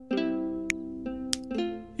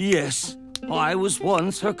Yes, I was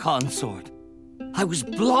once her consort. I was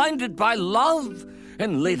blinded by love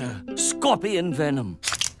and later scorpion venom.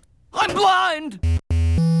 I'm blind!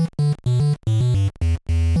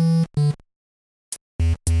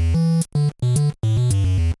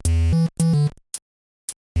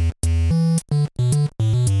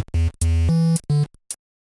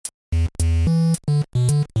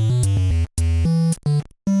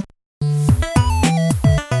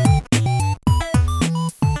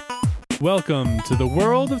 Welcome to the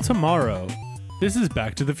world of tomorrow. This is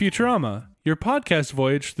Back to the Futurama, your podcast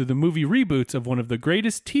voyage through the movie reboots of one of the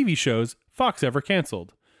greatest TV shows Fox ever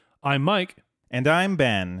canceled. I'm Mike. And I'm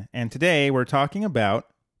Ben, and today we're talking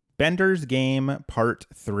about Bender's Game Part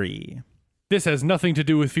 3. This has nothing to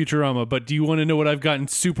do with Futurama, but do you want to know what I've gotten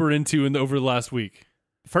super into over the last week?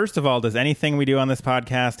 First of all, does anything we do on this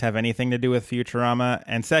podcast have anything to do with Futurama?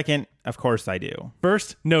 And second, of course I do.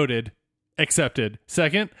 First, noted. Accepted.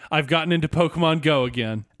 Second, I've gotten into Pokemon Go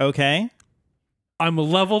again. Okay. I'm a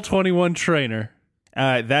level 21 trainer.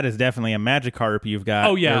 That is definitely a Magikarp you've got.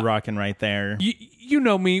 Oh, yeah. You're rocking right there. You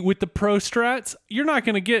know me, with the pro strats, you're not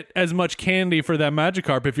going to get as much candy for that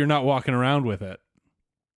Magikarp if you're not walking around with it.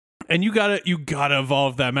 And you gotta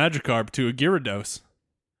evolve that Magikarp to a Gyarados.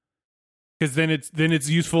 Because then it's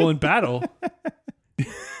useful in battle.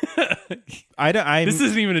 This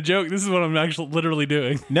isn't even a joke. This is what I'm actually literally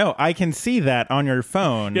doing. No, I can see that on your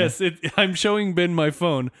phone. Yes, I'm showing Ben my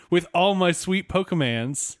phone with all my sweet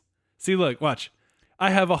Pokemans. See, look, watch.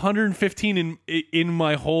 I have 115 in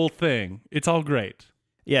my whole thing. It's all great.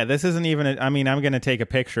 Yeah, this isn't even. I'm going to take a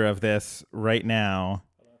picture of this right now.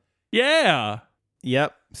 Yeah.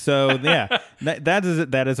 Yep. So yeah,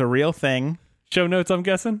 that is a real thing. Show notes, I'm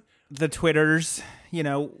guessing. The Twitters. You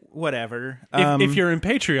know, whatever. If you're in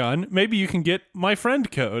Patreon, maybe you can get my friend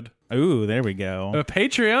code. Ooh, there we go. A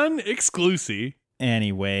Patreon exclusive.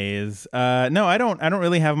 Anyways, no, I don't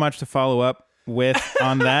really have much to follow up with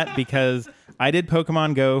on that because I did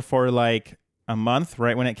Pokemon Go for like a month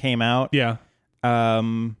right when it came out. Yeah.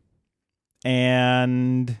 And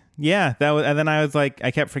yeah, and then I was like,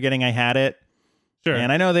 I kept forgetting I had it. Sure.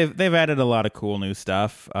 And I know they've added a lot of cool new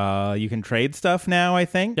stuff. You can trade stuff now, I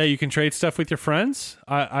think. Yeah, you can trade stuff with your friends.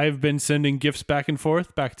 I've been sending gifts back and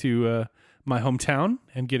forth back to my hometown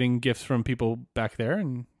and getting gifts from people back there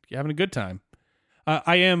and having a good time.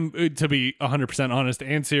 I am, to be 100% honest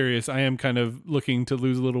and serious, I am kind of looking to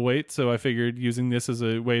lose a little weight, so I figured using this as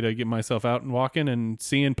a way to get myself out and walking and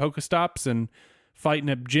seeing Pokestops and fighting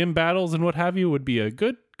at gym battles and what have you would be a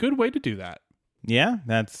good way to do that. Yeah,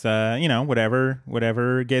 that's,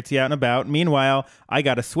 whatever gets you out and about. Meanwhile, I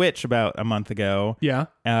got a Switch about a month ago. Yeah.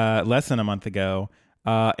 Less than a month ago.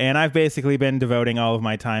 And I've basically been devoting all of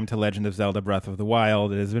my time to Legend of Zelda Breath of the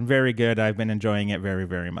Wild. It has been very good. I've been enjoying it very,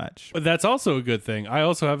 very much. But that's also a good thing. I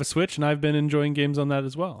also have a Switch, and I've been enjoying games on that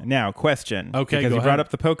as well. Now, question. Okay, because go you ahead. brought up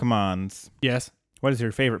the Pokemons. Yes. What is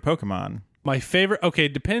your favorite Pokemon? My favorite.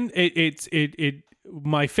 Okay,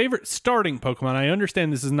 my favorite starting Pokemon. I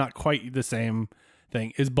understand this is not quite the same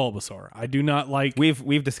thing. Is Bulbasaur. I do not like.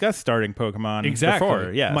 We've discussed starting Pokemon exactly.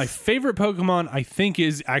 before. Yes. My favorite Pokemon, I think,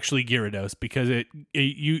 is actually Gyarados because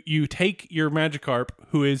you take your Magikarp,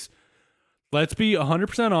 who is, let's be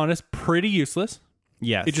 100% honest, pretty useless.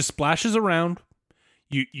 Yes. It just splashes around.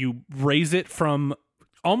 You raise it from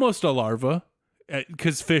almost a larva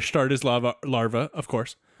because fish start as larva, of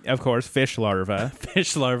course. Of course, fish larva.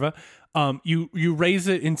 Fish larva. You raise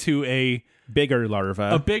it into a bigger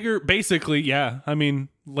larva. Basically, yeah. I mean,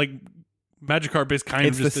 like Magikarp is kind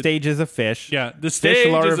of just the stages of fish. Yeah, the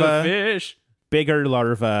stages of fish. Bigger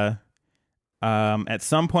larva. At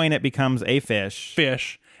some point, it becomes a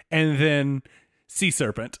fish. And then sea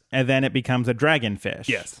serpent. And then it becomes a dragonfish.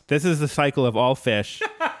 Yes. This is the cycle of all fish.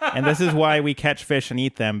 And this is why we catch fish and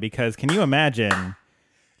eat them, because can you imagine...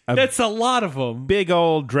 That's a lot of them. Big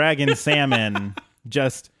old dragon salmon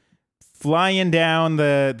just flying down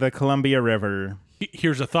the Columbia River.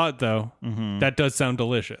 Here's a thought, though. Mm-hmm. That does sound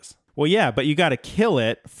delicious. Well, yeah, but you got to kill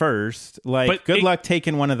it first. Good luck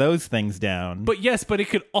taking one of those things down. But it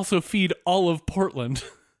could also feed all of Portland.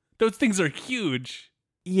 Those things are huge.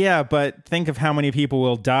 Yeah, but think of how many people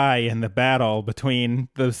will die in the battle between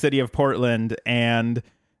the city of Portland and...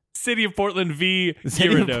 City of Portland v. Gyarados.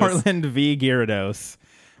 City of Portland v. Gyarados.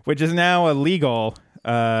 Which is now a legal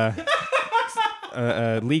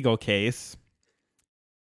legal case.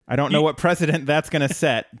 I don't know what precedent that's going to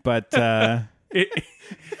set, but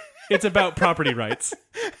it's about property rights.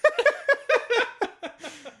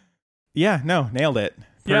 Yeah, no, nailed it.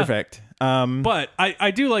 Perfect. Yeah. But I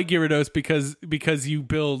do like Gyarados because you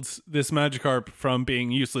build this Magikarp from being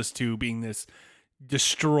useless to being this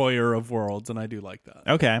destroyer of worlds, and I do like that.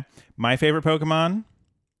 Okay. My favorite Pokemon,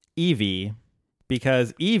 Eevee,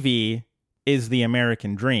 because Eevee is the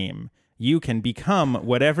American dream. You can become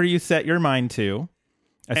whatever you set your mind to,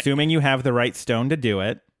 assuming you have the right stone to do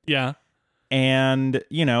it. Yeah. And,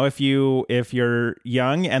 if you're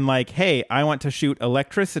young and like, hey, I want to shoot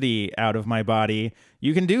electricity out of my body,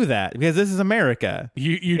 you can do that because this is America.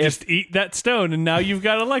 You just eat that stone and now you've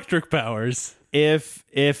got electric powers. If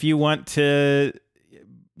you want to,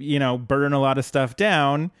 burn a lot of stuff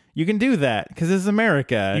down, you can do that because this is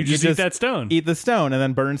America. You just eat that stone. Eat the stone and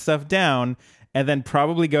then burn stuff down. And then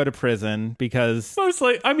probably go to prison because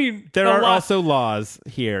there are also laws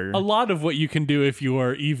here. A lot of what you can do if you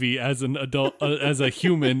are Eevee as an adult, as a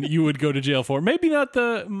human, you would go to jail for. Maybe not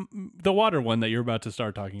the water one that you're about to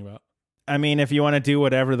start talking about. I mean, if you want to do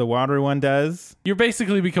whatever the water one does, you're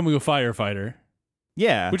basically becoming a firefighter.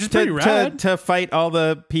 Yeah, which is pretty rad. To fight all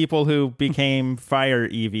the people who became fire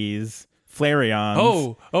Eevees,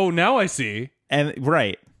 Flareons. Oh, now I see. And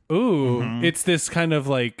right. Ooh, It's this kind of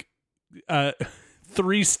like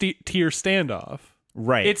 3-tier standoff.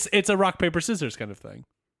 Right. It's a rock, paper, scissors kind of thing.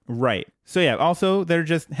 Right. So yeah, also they're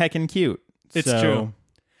just heckin' cute. It's true.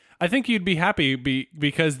 I think you'd be happy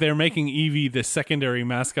because they're making Eevee the secondary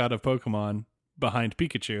mascot of Pokemon behind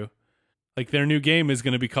Pikachu. Like their new game is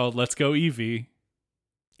going to be called Let's Go Eevee.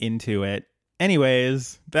 Into it.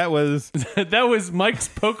 Anyways, that was Mike's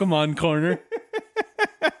Pokemon Corner.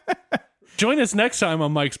 Join us next time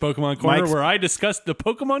on Mike's Pokemon Corner, where I discussed the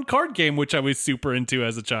Pokemon card game, which I was super into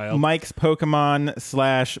as a child. Mike's Pokemon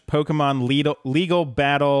 / Pokemon legal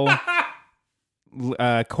battle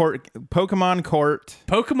court. Pokemon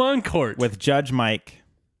Court with Judge Mike.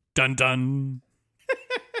 Dun dun.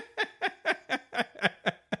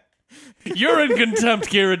 You're in contempt,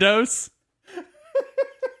 Gyarados.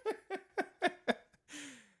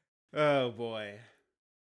 Oh boy.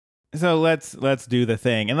 So let's do the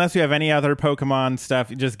thing. Unless you have any other Pokemon stuff,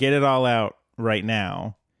 just get it all out right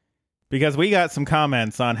now. Because we got some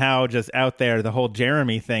comments on how just out there the whole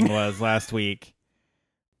Jeremy thing was last week.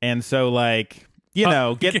 And so like, get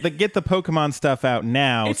the Pokemon stuff out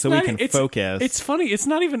now so we can focus. It's funny, it's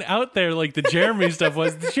not even out there like the Jeremy stuff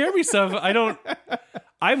was. The Jeremy stuff,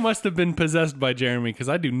 I must have been possessed by Jeremy because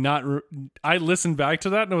I listened back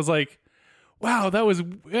to that and I was like, wow, that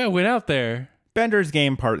went out there. Bender's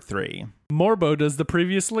Game Part 3. Morbo does the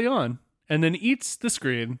previously on and then eats the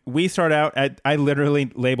screen. We start out I literally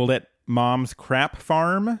labeled it Mom's Crap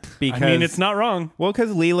Farm because it's not wrong. Well,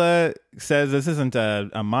 because Leela says this isn't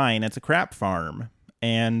a mine, it's a crap farm.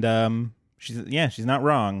 And she's not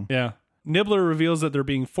wrong. Yeah. Nibbler reveals that they're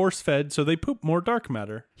being force-fed, so they poop more dark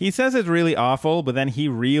matter. He says it's really awful, but then he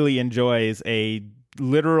really enjoys a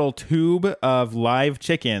literal tube of live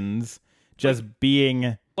chickens just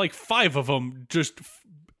being... Like 5 of them just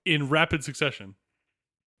in rapid succession.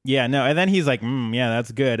 Yeah, no, and then he's like, yeah,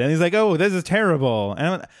 that's good. And he's like, oh, this is terrible.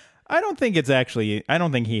 And I don't think he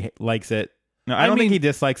likes it. No, I don't think he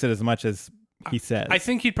dislikes it as much as he says. I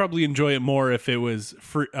think he'd probably enjoy it more if it was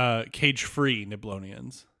cage-free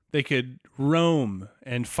Niblonians. They could roam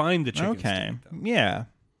and find the chickens. Okay, yeah.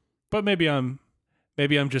 But maybe I'm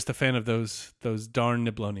just a fan of those darn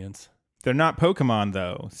Niblonians. They're not Pokemon,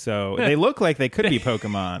 though, so they look like they could be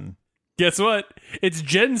Pokemon. Guess what? It's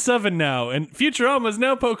Gen 7 now, and Futurama's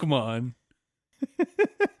now Pokemon.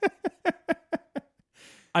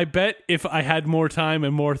 I bet if I had more time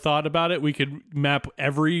and more thought about it, we could map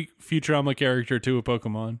every Futurama character to a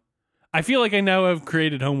Pokemon. I feel like I now have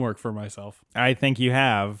created homework for myself. I think you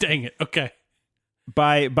have. Dang it. Okay.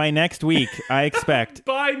 By next week, I expect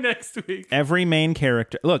by next week every main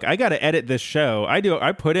character. Look, I got to edit this show.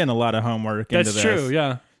 I put in a lot of homework into this. That's true,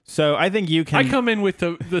 yeah. So I think you can... I come in with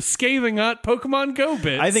the scathing hot Pokemon Go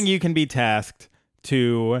bits. I think you can be tasked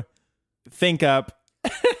to think up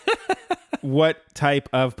what type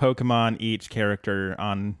of Pokemon each character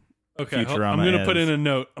on Futurama I'm going to is. put in a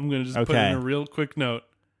note. I'm going to just put in a real quick note.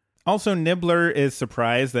 Also, Nibbler is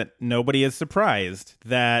surprised that nobody is surprised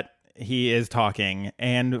that he is talking.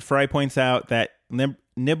 And Fry points out that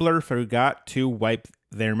Nibbler forgot to wipe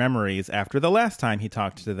their memories after the last time he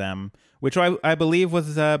talked to them, which I believe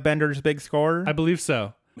was Bender's big score. I believe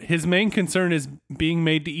so. His main concern is being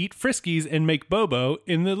made to eat Friskies and make Bobo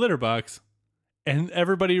in the litter box. And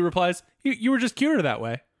everybody replies, you were just cured that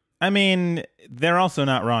way. I mean, they're also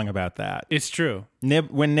not wrong about that. It's true.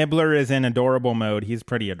 When Nibbler is in adorable mode, he's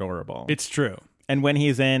pretty adorable. It's true. And when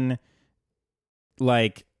he's in,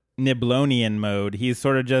 like, Niblonian mode, he's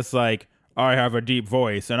sort of just like, I have a deep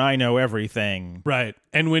voice and I know everything. Right.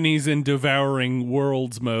 And when he's in devouring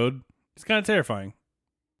worlds mode, it's kind of terrifying.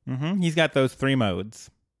 Mm-hmm. He's got those 3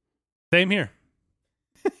 modes. Same here.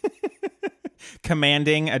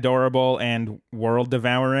 commanding, adorable, and world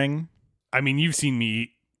devouring. I mean, you've seen me eat.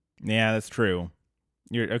 Yeah, that's true.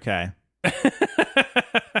 You're okay.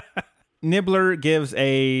 Nibbler gives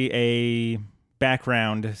a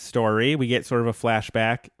background story. We get sort of a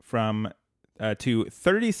flashback from to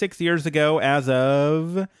 36 years ago as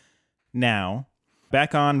of now.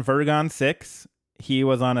 Back on Vergon 6, he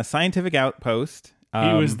was on a scientific outpost.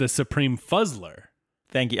 He was the Supreme Fuzzler.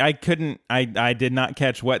 Thank you. I did not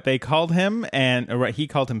catch what they called him or what he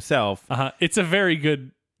called himself. It's a very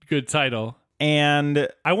good title. And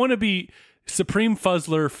I want to be Supreme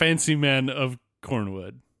Fuzzler, Fancy Man of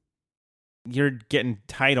Cornwood. You're getting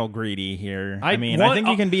title greedy here. I I think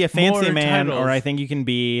you can be a fancy more man, titles. or I think you can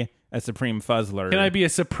be a Supreme Fuzzler. Can I be a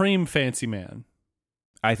Supreme Fancy Man?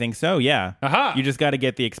 I think so, yeah. Aha! You just got to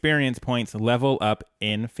get the experience points level up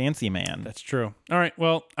in Fancy Man. That's true. All right.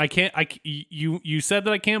 Well, I can't. You said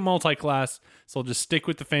that I can't multi-class, so I'll just stick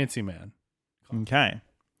with the Fancy Man. Okay.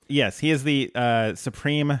 Yes, he is the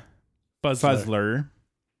Supreme Fuzzler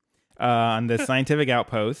on the scientific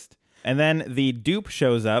outpost. And then the dupe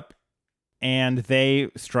shows up, and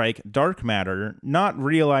they strike dark matter, not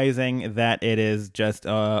realizing that it is just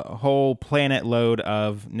a whole planet load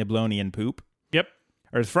of Niblonian poop. Yep.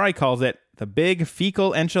 Or as Fry calls it, the big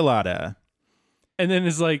fecal enchilada. And then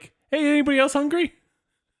it's like, hey, anybody else hungry?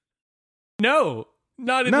 No,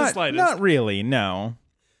 not in the slightest. Not really, no.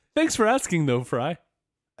 Thanks for asking, though, Fry.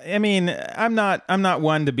 I mean, I'm not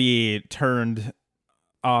one to be turned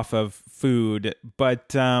off of food,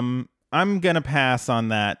 but I'm gonna pass on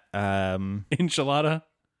that. Enchilada.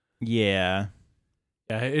 Yeah.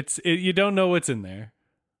 Yeah, you don't know what's in there.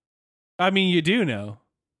 I mean, you do know.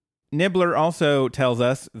 Nibbler also tells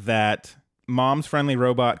us that Mom's Friendly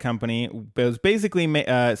Robot Company was basically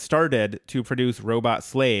started to produce robot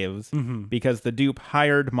slaves because the dupe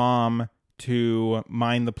hired Mom to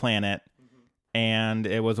mine the planet, and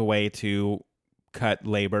it was a way to cut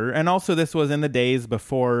labor. And also, this was in the days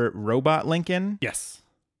before Robot Lincoln. Yes.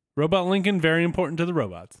 Robot Lincoln, very important to the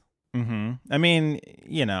robots. Mm-hmm. I mean,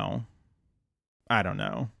 I don't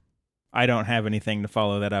know. I don't have anything to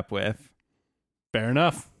follow that up with. Fair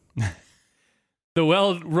enough. The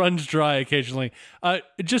well runs dry occasionally.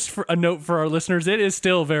 Just for a note for our listeners, it is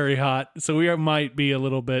still very hot, so we might be a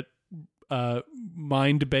little bit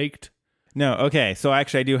mind baked. No, okay. So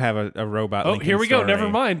actually, I do have a robot. Oh, Lincoln here we go. story. Never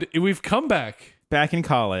mind. We've come back. Back in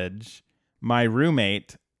college, my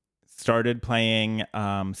roommate started playing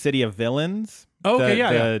City of Villains. Okay,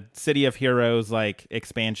 the City of Heroes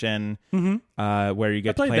expansion, where you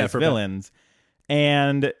get to play as villains.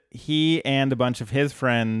 And he and a bunch of his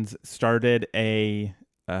friends started a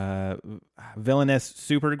villainous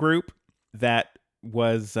supergroup that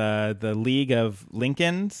was the League of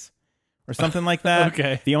Lincolns or something like that.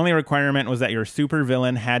 Okay. The only requirement was that your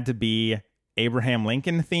supervillain had to be Abraham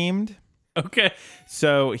Lincoln themed. Okay.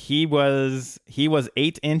 So he was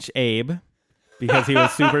 8-inch Abe because he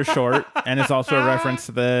was super short, and it's also a reference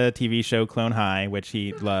to the TV show Clone High, which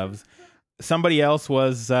he loves. Somebody else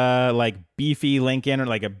was beefy Lincoln, or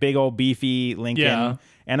like a big old beefy Lincoln. Yeah.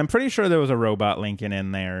 And I'm pretty sure there was a robot Lincoln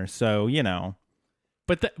in there. So,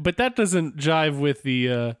 But that doesn't jive with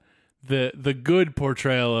the good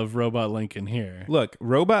portrayal of Robot Lincoln here. Look,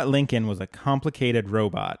 Robot Lincoln was a complicated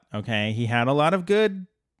robot, okay? He had a lot of good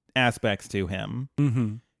aspects to him.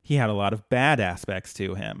 Mm-hmm. He had a lot of bad aspects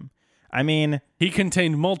to him. I mean, he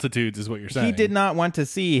contained multitudes, is what you're saying. He did not want to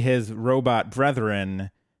see his robot brethren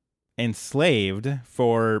enslaved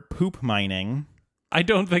for poop mining. I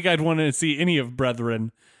don't think I'd want to see any of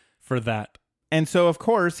brethren for that. And so, of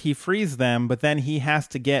course, he frees them, but then he has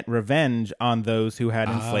to get revenge on those who had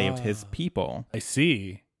enslaved his people. I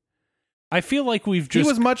see. I feel like he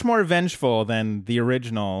was much more vengeful than the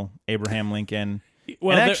original Abraham Lincoln.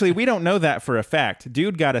 Well, and actually, we don't know that for a fact.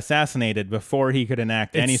 Dude got assassinated before he could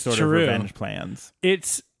enact any sort of revenge plans.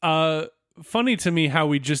 It's funny to me how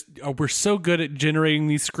we're so good at generating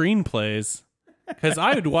these screenplays, because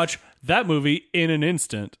I would watch that movie in an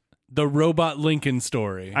instant. The Robot Lincoln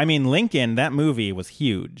story. I mean, Lincoln, that movie was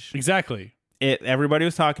huge. Exactly. Everybody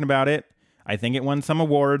was talking about it. I think it won some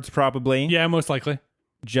awards, probably. Yeah, most likely.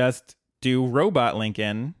 Just do Robot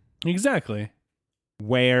Lincoln. Exactly.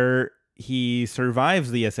 Where he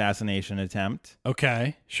survives the assassination attempt.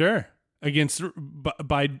 Okay, sure.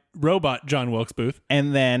 By robot John Wilkes Booth.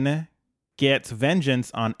 And then gets vengeance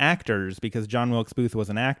on actors because John Wilkes Booth was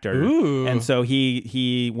an actor. Ooh. And so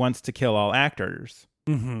he wants to kill all actors.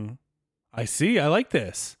 Mm-hmm. I see. I like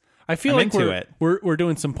this. I feel like we're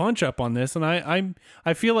doing some punch up on this, and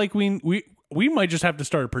I feel like we might just have to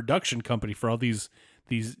start a production company for all these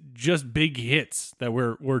these just big hits that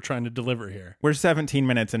we're trying to deliver here. We're 17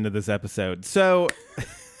 minutes into this episode. So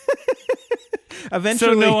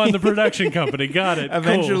eventually, So no on the production company. Got it.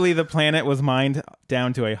 eventually the planet was mined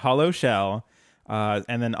down to a hollow shell,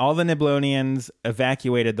 and then all the Niblonians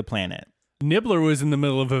evacuated the planet. Cool. Nibbler was in the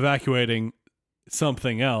middle of evacuating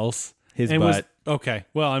something else. His and butt. Okay.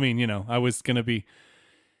 Well, I mean, I was going to be...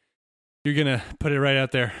 You're going to put it right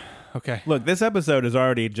out there. Okay. Look, this episode is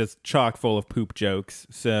already just chock full of poop jokes,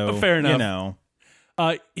 so Fair enough. you know.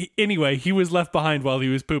 Anyway, he was left behind while he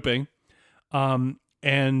was pooping.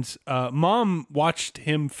 And Mom watched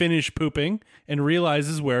him finish pooping and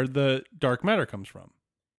realizes where the dark matter comes from.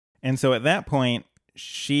 And so at that point,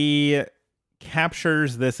 she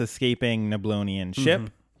captures this escaping Niblonian ship.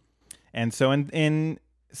 Mm-hmm. And so in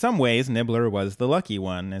some ways, Nibbler was the lucky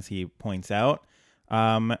one, as he points out.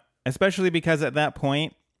 Especially because at that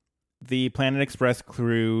point, the Planet Express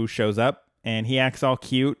crew shows up and he acts all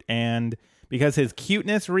cute. And because his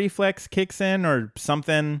cuteness reflex kicks in or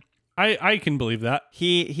something... I can believe that.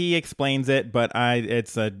 He explains it, but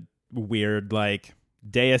it's a weird, like,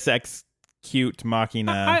 Deus Ex cute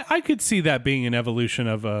machina. I could see that being an evolution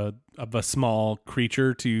of a small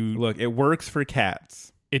creature to... Look, it works for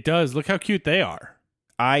cats. It does. Look how cute they are.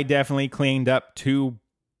 I definitely cleaned up 2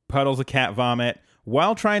 puddles of cat vomit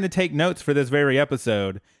while trying to take notes for this very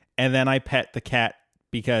episode, and then I pet the cat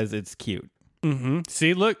because it's cute. Mm-hmm.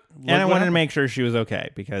 See, look and I wanted to make sure she was okay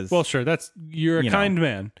because... Well, sure, you're a kind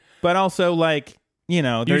man. But also, like,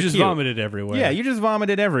 they're you just cute. vomited everywhere. Yeah, you just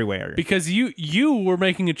vomited everywhere. Because you were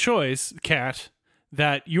making a choice, cat,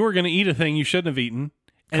 that you were going to eat a thing you shouldn't have eaten.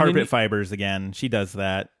 Carpet fibers again. She does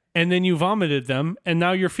that. And then you vomited them, and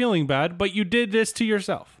now you're feeling bad, but you did this to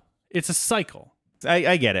yourself. It's a cycle.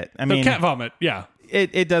 I get it. I mean, cat vomit, yeah.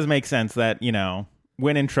 It does make sense that,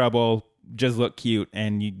 when in trouble, just look cute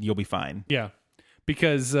and you'll be fine. Yeah.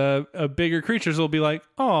 Because bigger creatures will be like,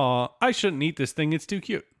 oh, I shouldn't eat this thing. It's too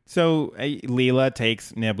cute. So Leela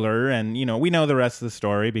takes Nibbler, and we know the rest of the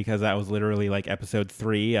story because that was literally like episode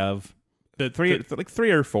 3 of like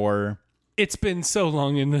 3 or 4. It's been so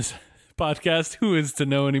long in this podcast. Who is to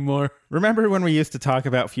know anymore? Remember when we used to talk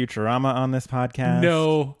about Futurama on this podcast?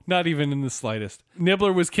 No, not even in the slightest.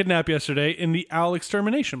 Nibbler was kidnapped yesterday in the owl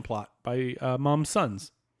extermination plot by Mom's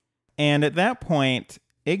sons. And at that point,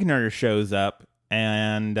 Ignar shows up.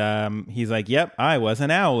 And he's like, yep, I was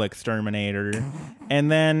an owl exterminator.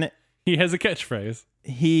 And then... He has a catchphrase.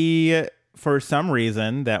 He, for some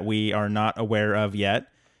reason that we are not aware of yet,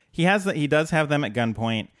 he does have them at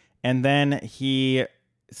gunpoint. And then he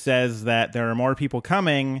says that there are more people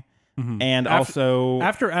coming. Mm-hmm. And also...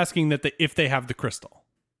 After asking that if they have the crystal.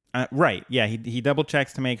 Right, yeah. He double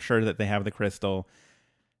checks to make sure that they have the crystal.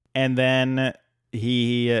 And then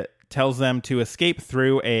he tells them to escape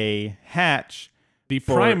through a hatch... The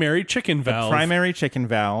primary chicken valve. The primary chicken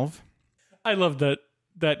valve. I love that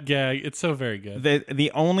gag. It's so very good. The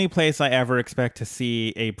only place I ever expect to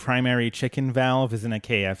see a primary chicken valve is in a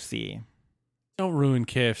KFC. Don't ruin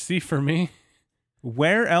KFC for me.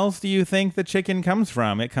 Where else do you think the chicken comes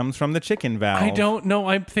from? It comes from the chicken valve. I don't know.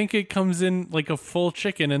 I think it comes in like a full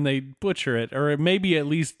chicken and they butcher it. Or maybe at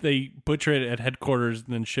least they butcher it at headquarters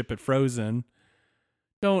and then ship it frozen.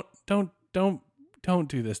 Don't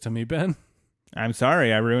do this to me, Ben. I'm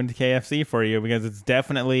sorry, I ruined KFC for you because it's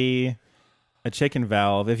definitely a chicken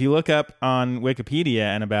valve. If you look up on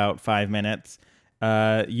Wikipedia in about 5 minutes,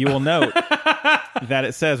 you will note that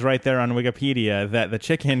it says right there on Wikipedia that the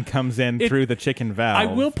chicken comes in through the chicken valve. I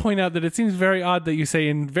will point out that it seems very odd that you say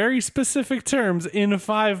in very specific terms in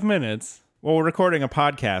 5 minutes. Well, we're recording a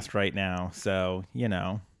podcast right now, so,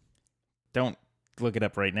 don't look it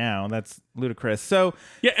up right now. That's ludicrous. So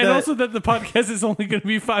yeah, and also that the podcast is only going to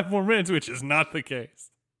be 5 more minutes, which is not the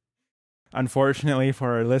case. Unfortunately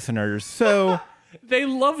for our listeners. So they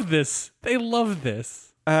love this. They love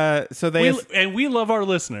this. We love our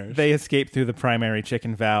listeners. They escape through the primary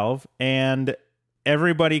chicken valve, and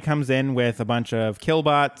everybody comes in with a bunch of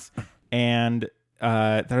killbots, and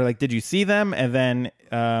they're like, "Did you see them?" And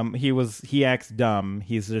then he acts dumb.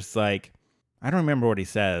 He's just like, I don't remember what he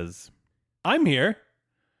says. I'm here.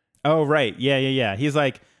 Oh, right. Yeah. He's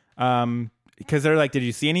like, because they're like, did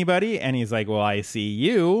you see anybody? And he's like, well, I see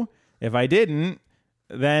you. If I didn't,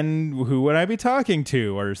 then who would I be talking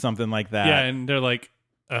to? Or something like that. Yeah, and they're like,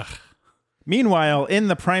 ugh. Meanwhile, in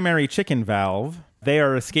the primary chicken valve, they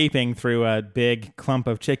are escaping through a big clump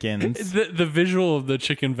of chickens. The visual of the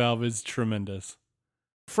chicken valve is tremendous.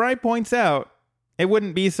 Fry points out, it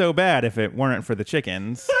wouldn't be so bad if it weren't for the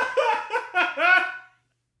chickens.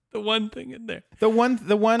 The one thing in there. The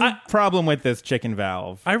one problem with this chicken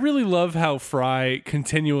valve. I really love how Fry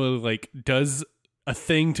continually does a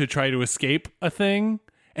thing to try to escape a thing,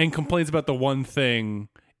 and complains about the one thing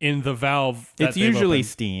in the valve. It's usually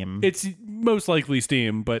steam. It's most likely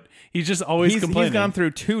steam, but he's just always complaining. He's gone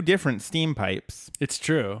through 2 different steam pipes. It's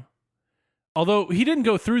true. Although he didn't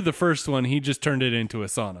go through the first one, he just turned it into a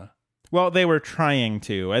sauna. Well, they were trying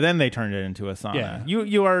to, and then they turned it into a sauna. Yeah.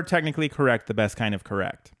 You are technically correct, the best kind of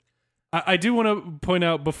correct. I do want to point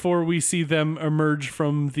out, before we see them emerge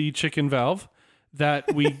from the chicken valve,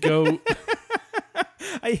 that we go...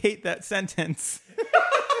 I hate that sentence.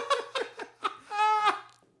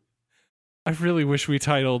 I really wish we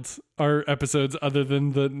titled our episodes other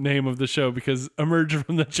than the name of the show, because Emerge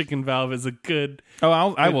from the Chicken Valve is a good... Oh,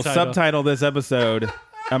 I will title. Subtitle this episode,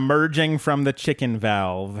 Emerging from the Chicken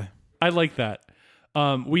Valve. I like that.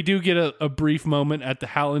 We do get a brief moment at the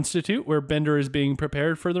Hal Institute where Bender is being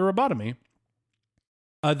prepared for the robotomy.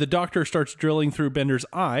 The doctor starts drilling through Bender's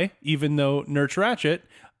eye, even though Nurse Ratched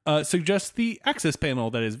suggests the access panel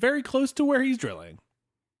that is very close to where he's drilling.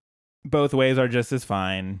 Both ways are just as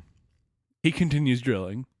fine. He continues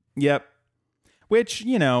drilling. Yep. Which,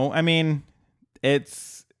 I mean,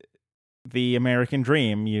 it's the American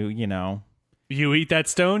dream. You know. You eat that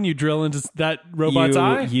stone, you drill into that robot's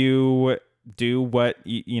eye? You do what,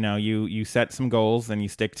 you set some goals and you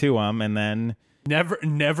stick to them, and then...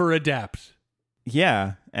 Never adapt.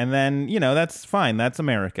 Yeah, and then, that's fine. That's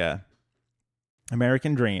America.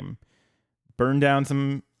 American dream. Burn down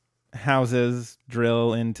some houses,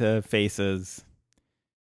 drill into faces.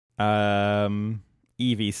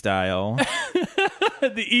 Eevee style.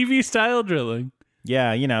 The Eevee style drilling.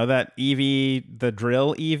 Yeah, that Eevee, the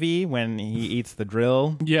drill Eevee, when he eats the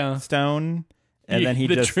drill stone, and then he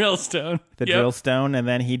the drill stone, drill stone, and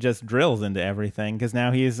then he just drills into everything, because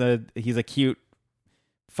now he's a cute,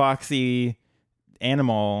 foxy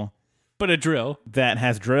animal, but a drill that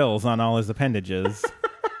has drills on all his appendages.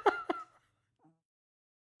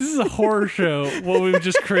 This is a horror show. What we've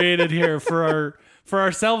just created here for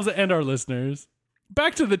ourselves and our listeners.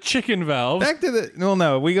 Back to the chicken valve.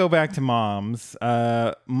 We go back to Mom's.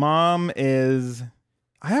 Mom is...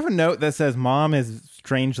 I have a note that says Mom is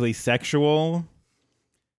strangely sexual,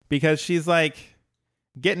 because she's like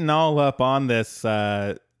getting all up on this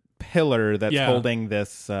pillar that's holding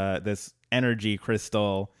this energy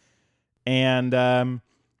crystal, and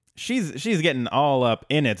she's getting all up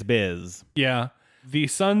in its biz. Yeah. The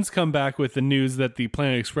Sons come back with the news that the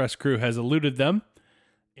Planet Express crew has eluded them.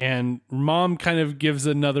 And Mom kind of gives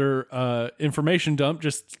another information dump,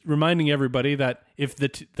 just reminding everybody that if the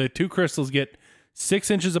 2 crystals get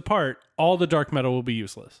 6 inches apart, all the dark matter will be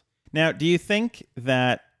useless. Now, do you think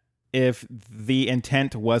that if the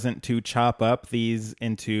intent wasn't to chop up these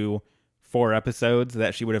into 4 episodes,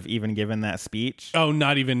 that she would have even given that speech? Oh,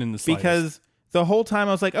 not even in the slightest. Because the whole time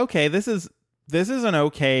I was like, okay, this is an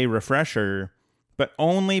okay refresher, but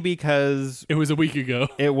only because... It was a week ago.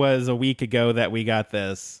 It was a week ago that we got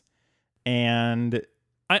this. And...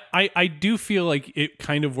 I do feel like it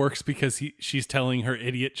kind of works because she's telling her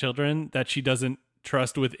idiot children that she doesn't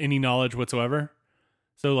trust with any knowledge whatsoever.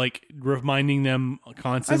 So, like, reminding them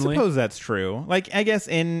constantly. I suppose that's true. Like, I guess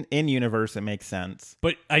in universe it makes sense.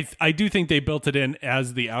 But I do think they built it in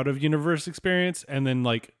as the out-of-universe experience, and then,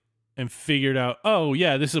 and figured out, oh,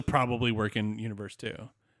 yeah, this will probably work in universe too.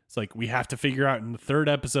 It's like, we have to figure out in the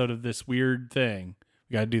 3rd episode of this weird thing,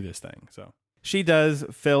 we got to do this thing. So she does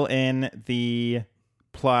fill in the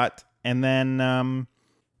plot, and then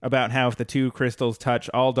about how if the 2 crystals touch,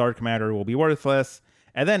 all dark matter will be worthless.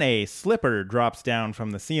 And then a slipper drops down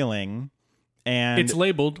from the ceiling, and it's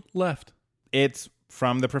labeled left. It's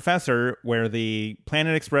from the professor, where the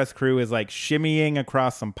Planet Express crew is like shimmying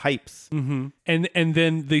across some pipes. Mm-hmm. And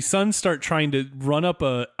then the Sons start trying to run up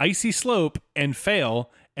a icy slope and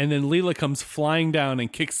fail. And then Leela comes flying down and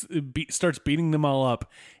starts beating them all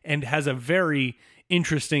up, and has a very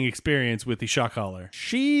interesting experience with the shock collar.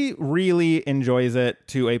 She really enjoys it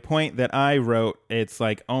to a point that I wrote it's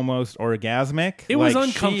like almost orgasmic. It was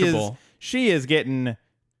uncomfortable. She is getting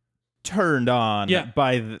turned on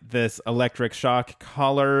by this electric shock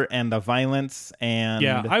collar and the violence. And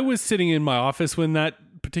I was sitting in my office when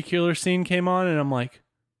that particular scene came on, and I'm like,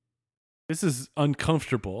 this is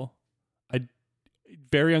uncomfortable.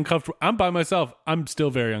 Very uncomfortable. I'm by myself. I'm still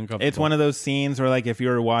very uncomfortable. It's one of those scenes where, like, if you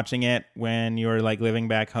were watching it when you were like living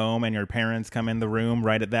back home and your parents come in the room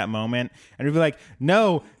right at that moment, and you'd be like,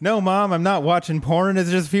 no, Mom, I'm not watching porn.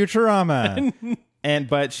 It's just Futurama.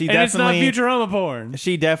 But she definitely... it's not Futurama porn.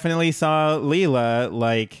 She definitely saw Leela,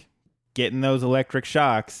 like, getting those electric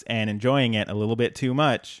shocks and enjoying it a little bit too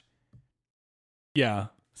much. Yeah.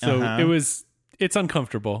 So it's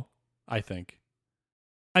uncomfortable, I think.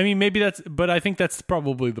 I mean, maybe but I think that's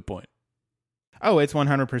probably the point. Oh, it's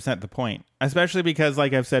 100% the point. Especially because,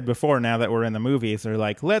 like I've said before, now that we're in the movies, they're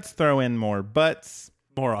like, let's throw in more butts.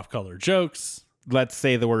 More off-color jokes. Let's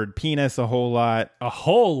say the word penis a whole lot. A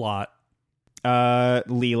whole lot.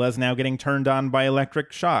 Leela's now getting turned on by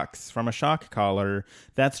electric shocks from a shock collar.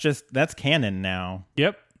 That's canon now.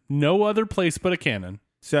 Yep. No other place but a canon.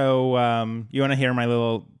 So, you want to hear my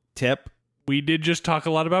little tip? We did just talk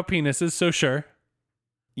a lot about penises, so sure.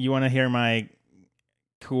 You want to hear my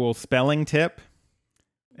cool spelling tip?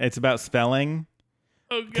 It's about spelling.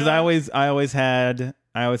 Oh, Because I always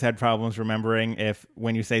had problems remembering if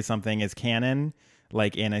when you say something is canon,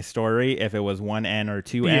 like in a story, if it was one N or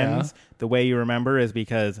two N's. The way you remember is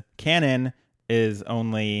because canon is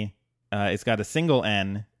only it's got a single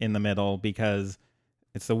N in the middle because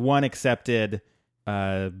it's the one accepted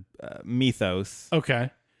mythos. Okay.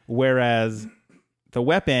 Whereas the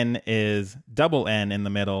weapon is double N in the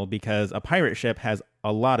middle because a pirate ship has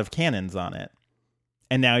a lot of cannons on it.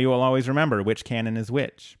 And now you will always remember which cannon is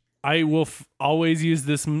which. I will always use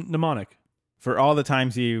this mnemonic. For all the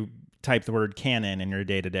times you type the word cannon in your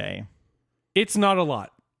day-to-day. It's not a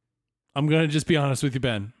lot. I'm going to just be honest with you,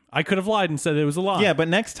 Ben. I could have lied and said it was a lot. Yeah, but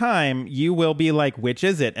next time you will be like, which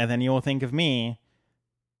is it? And then you will think of me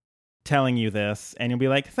telling you this, and you'll be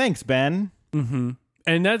like, thanks, Ben. Mm-hmm.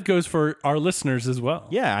 And that goes for our listeners as well.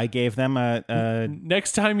 Yeah, I gave them a...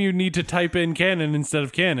 Next time you need to type in canon instead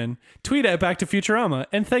of canon, tweet at Back to Futurama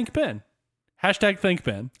and thank Ben. Hashtag thank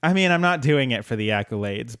Ben. I mean, I'm not doing it for the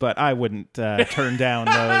accolades, but I wouldn't turn down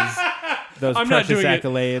those precious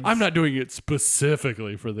accolades. I'm not doing it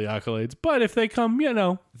specifically for the accolades, but if they come,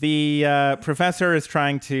 The professor is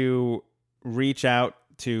trying to reach out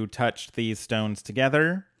to touch these stones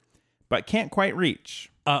together, but can't quite reach.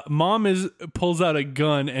 Mom pulls out a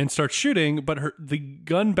gun and starts shooting, but the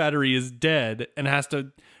gun battery is dead and has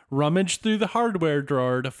to rummage through the hardware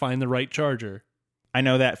drawer to find the right charger. I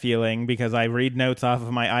know that feeling because I read notes off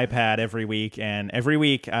of my iPad every week, and every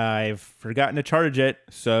week I've forgotten to charge it,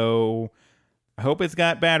 so I hope it's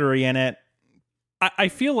got battery in it. I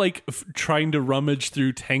feel like trying to rummage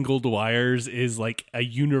through tangled wires is like a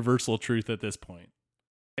universal truth at this point.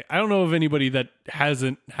 I don't know of anybody that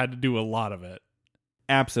hasn't had to do a lot of it.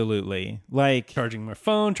 Absolutely. Like charging my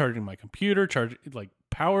phone, charging my computer, charging like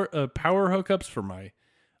power hookups for my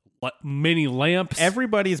mini lamps.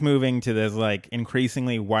 Everybody's moving to this like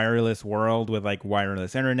increasingly wireless world with like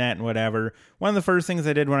wireless internet and whatever. One of the first things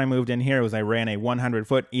I did when I moved in here was I ran a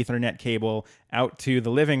 100-foot Ethernet cable out to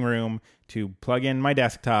the living room to plug in my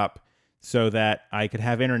desktop so that I could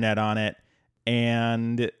have internet on it.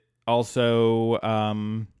 And also,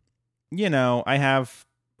 I have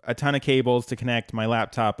a ton of cables to connect my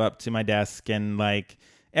laptop up to my desk and like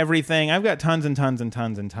everything. I've got tons and tons and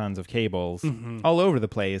tons and tons of cables all over the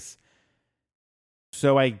place.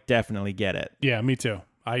 So I definitely get it. Yeah, me too.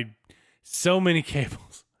 So many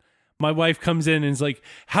cables. My wife comes in and is like,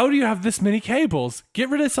 how do you have this many cables? Get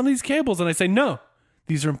rid of some of these cables. And I say, no,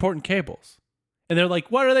 these are important cables. And they're like,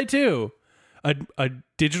 what are they to? A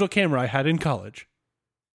digital camera I had in college.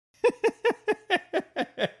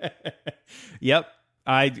 Yep.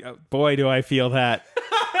 Boy, do I feel that.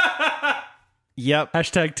 Yep.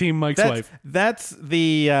 Hashtag Team Mike's wife. That's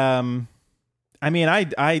the, I mean,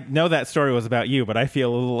 I know that story was about you, but I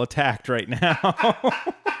feel a little attacked right now.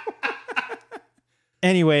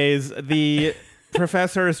 Anyways, the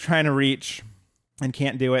professor is trying to reach and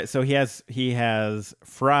can't do it. So he has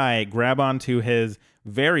Fry grab onto his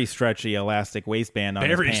very stretchy elastic waistband on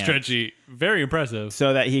his pants. Very stretchy. Very impressive.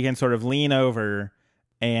 So that he can sort of lean over.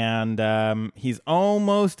 And he's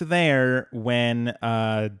almost there when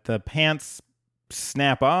the pants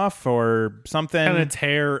snap off or something. Kind of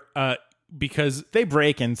tear because they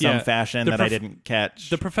break in some fashion that I didn't catch.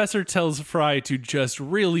 The professor tells Fry to just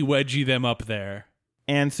really wedgie them up there.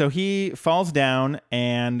 And so he falls down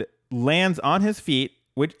and lands on his feet,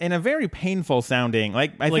 which in a very painful sounding, I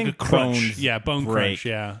think a crunch. Bones Bone break. crunch,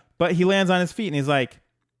 yeah. But he lands on his feet and he's like,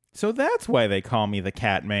 so that's why they call me the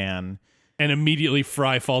Cat Man. And immediately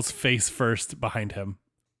Fry falls face first behind him.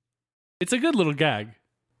 It's a good little gag.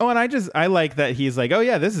 Oh, and I like that he's like, oh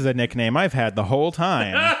yeah, this is a nickname I've had the whole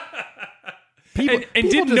time. People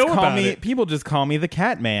didn't know about it. People just call me the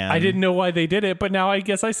Cat Man. I didn't know why they did it, but now I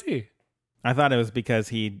guess I see. I thought it was because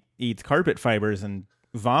he eats carpet fibers and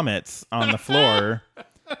vomits on the floor.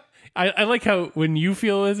 I like how when you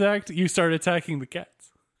feel attacked, you start attacking the cats.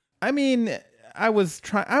 I mean, I was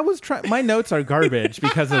trying. My notes are garbage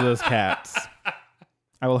because of those cats.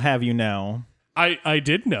 I will have you know. I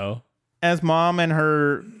did know. As Mom and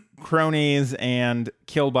her cronies and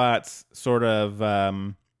killbots sort of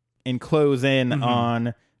enclose in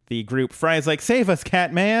on the group, Fry's like, save us,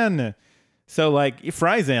 Cat Man. So like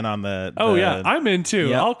Fry's in on the Oh yeah, I'm in too.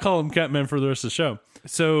 Yep. I'll call him Catman for the rest of the show.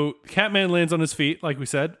 So Catman lands on his feet, like we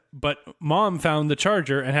said, but Mom found the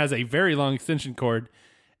charger and has a very long extension cord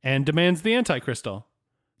and demands the anti-crystal.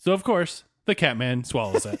 So of course, the Catman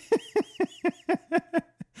swallows it.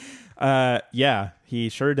 Yeah, he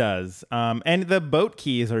sure does. And the boat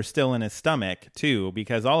keys are still in his stomach too,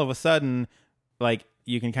 because all of a sudden, like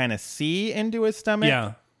you can kind of see into his stomach.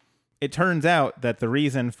 Yeah. It turns out that the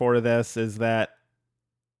reason for this is that,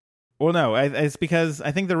 well, no, it's because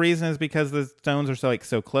I think the reason is because the stones are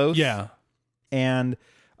so close. Yeah. And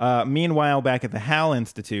meanwhile, back at the Hal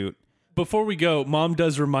Institute, Before we go, Mom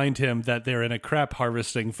does remind him that they're in a crap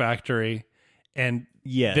harvesting factory, and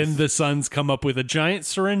yes, then the sons come up with a giant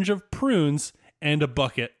syringe of prunes and a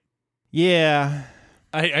bucket. yeah,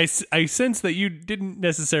 I sense that you didn't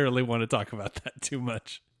necessarily want to talk about that too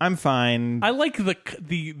much. I'm fine. I like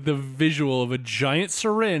the visual of a giant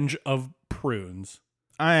syringe of prunes.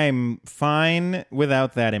 I'm fine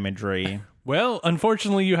without that imagery. Well,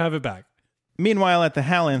 unfortunately, you have it back. Meanwhile, at the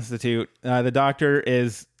Hal Institute, the doctor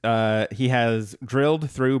is he has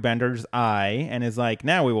drilled through Bender's eye and is like,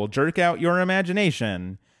 now we will jerk out your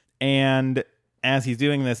imagination. And as he's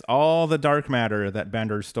doing this, all the dark matter that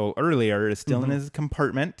Bender stole earlier is still in his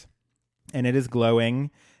compartment, and it is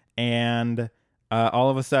glowing. And all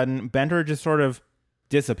of a sudden, Bender just sort of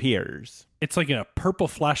disappears. It's like a purple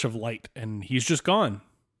flash of light, and he's just gone.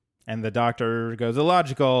 And the doctor goes,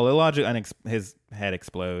 illogical, and his head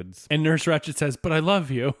explodes. And Nurse Ratched says, but I love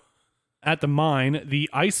you. At the mine, the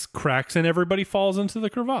ice cracks and everybody falls into the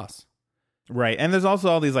crevasse. Right. And there's also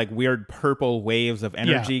all these like weird purple waves of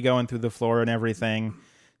energy going through the floor and everything.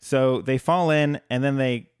 So they fall in, and then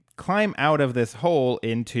they climb out of this hole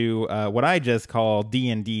into what I just call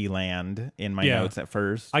D&D land in my notes at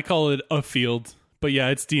first. I call it a field, but yeah,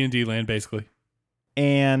 it's D&D land basically.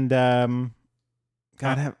 And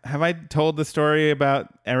God, have I told the story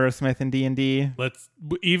about Aerosmith and D&D?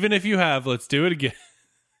 Even if you have, let's do it again.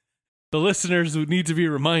 The listeners would need to be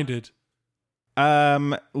reminded.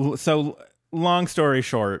 So long story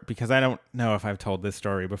short, because I don't know if I've told this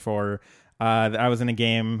story before, I was in a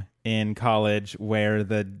game in college where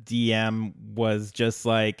the DM was just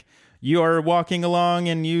like, you are walking along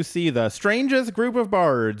and you see the strangest group of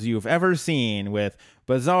bards you've ever seen with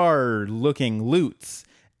bizarre looking lutes.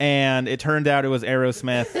 And it turned out it was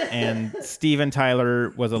Aerosmith, and Steven Tyler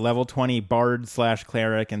was a level 20 bard /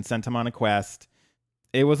 cleric and sent him on a quest.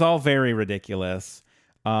 It was all very ridiculous.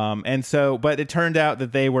 But it turned out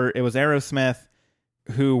that it was Aerosmith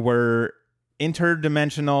who were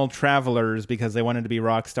interdimensional travelers because they wanted to be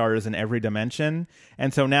rock stars in every dimension.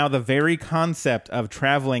 And so now the very concept of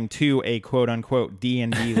traveling to a quote unquote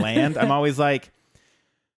D&D land, I'm always like,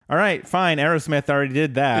 all right, fine. Aerosmith already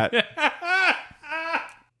did that.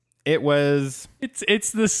 It's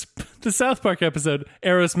the South Park episode.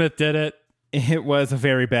 Aerosmith did it. It was a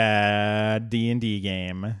very bad D&D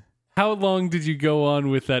game. How long did you go on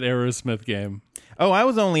with that Aerosmith game? Oh, I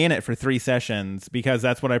was only in it for 3 sessions because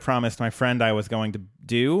that's what I promised my friend I was going to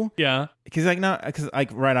do. Yeah. Because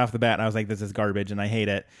right off the bat, I was like, this is garbage and I hate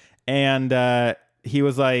it. And he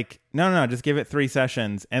was like, no, just give it 3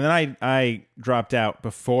 sessions. And then I dropped out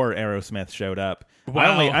before Aerosmith showed up.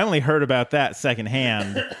 Wow. I only heard about that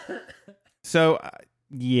secondhand. So,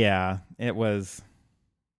 yeah, it was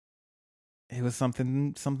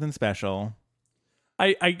something special.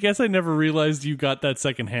 I guess I never realized you got that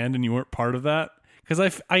secondhand and you weren't part of that.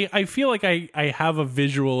 Because I feel like I have a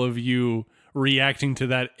visual of you reacting to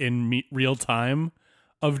that in real time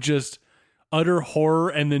of just utter horror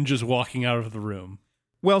and then just walking out of the room.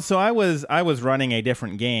 Well, so I was running a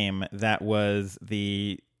different game that was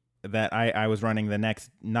I was running the next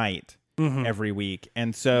night every week.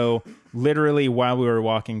 And so literally while we were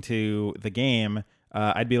walking to the game,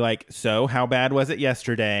 I'd be like, so how bad was it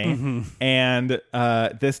yesterday? And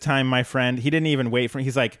this time my friend, he didn't even wait for me.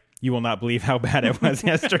 He's like, you will not believe how bad it was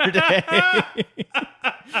yesterday.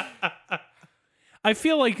 I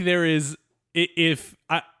feel like there is,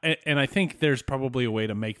 and I think there's probably a way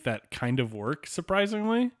to make that kind of work,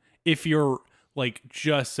 surprisingly, if you're like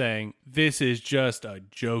just saying, this is just a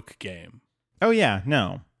joke game. Oh, yeah,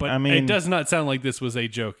 no. But I mean, it does not sound like this was a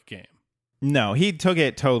joke game. No, he took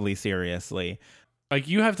it totally seriously. Like,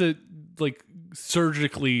 you have to, like,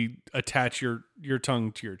 surgically attach your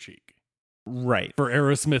tongue to your cheek. Right. For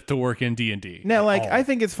Aerosmith to work in D&D. Now, like, I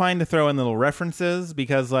think it's fine to throw in little references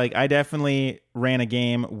because, like, I definitely ran a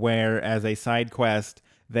game where, as a side quest,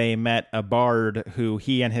 they met a bard who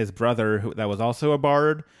he and his brother, who that was also a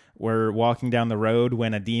bard, were walking down the road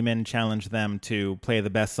when a demon challenged them to play the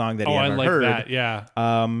best song that he ever I like heard. that. Yeah,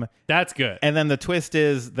 that's good. And then the twist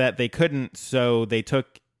is that they couldn't, so the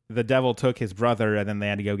devil took his brother, and then they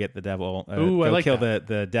had to go get the devil. Ooh, I like kill that.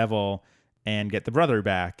 the devil and get the brother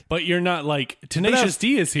back. But you're not like Tenacious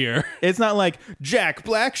D is here. It's not like Jack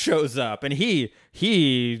Black shows up and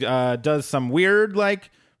he does some weird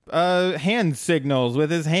hand signals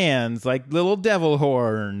with his hands, like little devil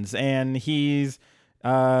horns, and I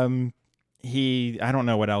don't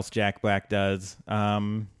know what else Jack Black does.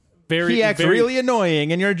 He acts really annoying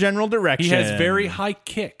in your general direction. He has very high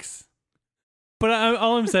kicks. But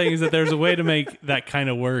all I'm saying is that there's a way to make that kind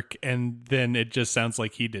of work, and then it just sounds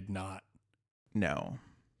like he did not. No.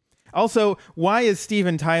 Also, why is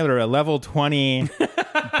Steven Tyler a level 20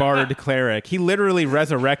 bard cleric? He literally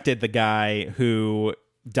resurrected the guy who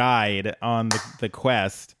died on the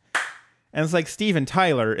quest. And it's like, Steven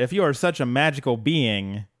Tyler, if you are such a magical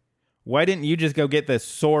being, why didn't you just go get this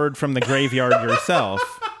sword from the graveyard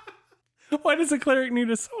yourself? Why does a cleric need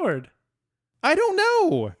a sword? I don't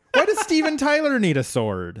know. Why does Steven Tyler need a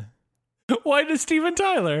sword? Why does Steven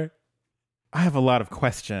Tyler? I have a lot of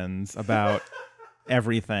questions about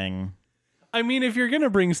everything. I mean, if you're going to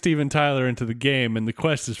bring Steven Tyler into the game and the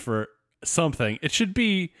quest is for something, it should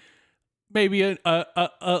be maybe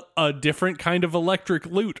a different kind of electric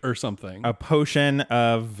loot or something. A potion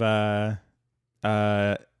of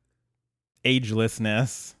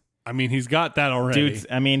agelessness. I mean, he's got that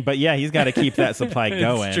already. But yeah, he's got to keep that supply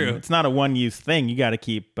going. It's true. It's not a one-use thing. You got to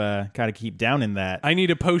keep down in that. I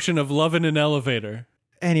need a potion of love in an elevator.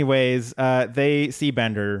 Anyways, they see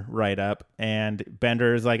Bender right up, and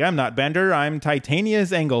Bender's like, I'm not Bender, I'm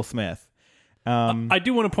Titanius Anglesmith. I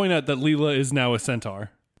do want to point out that Leela is now a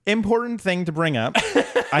centaur. Important thing to bring up.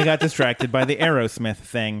 I got distracted by the Aerosmith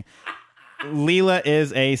thing. Leela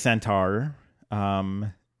is a centaur.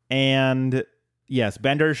 And yes,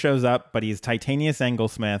 Bender shows up, but he's Titanius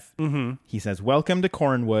Anglesmith. Mm-hmm. He says, welcome to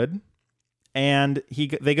Cornwood. And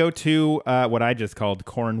they go to what I just called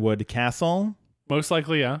Cornwood Castle. Most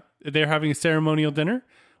likely, yeah. They're having a ceremonial dinner,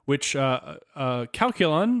 which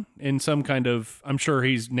Calculon, in some kind of... I'm sure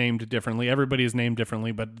he's named differently. Everybody is named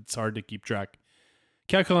differently, but it's hard to keep track.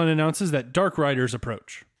 Calculon announces that Dark Riders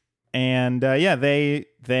approach. And there's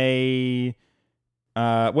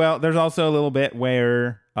also a little bit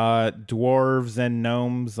where dwarves and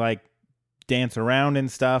gnomes dance around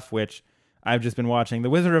and stuff, which I've just been watching The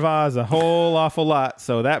Wizard of Oz a whole awful lot,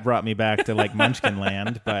 so that brought me back to Munchkin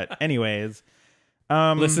Land. But anyways,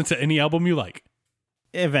 listen to any album you like.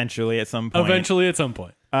 Eventually, at some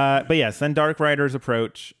point. But yes, then Dark Riders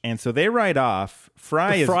approach, and so they ride off.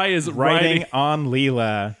 Fry is riding on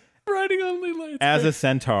Leela. Riding on Leela. As a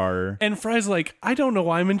centaur. And Fry's like, I don't know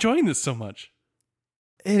why I'm enjoying this so much.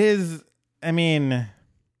 It is,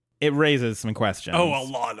 it raises some questions. Oh, a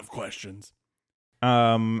lot of questions.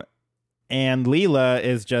 And Leela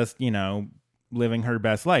is just, living her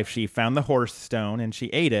best life. She found the horse stone and she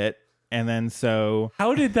ate it. And then so...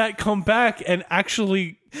 How did that come back and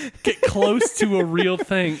actually get close to a real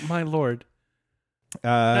thing? My Lord.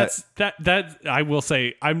 That I will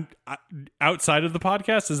say, I'm outside of the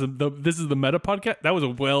podcast. This is the meta podcast. That was a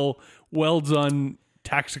well done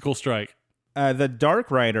tactical strike. The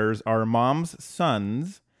Dark Riders are Mom's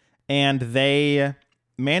sons, and they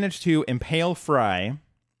managed to impale Fry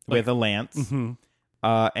with a lance. Mm-hmm.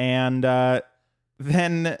 And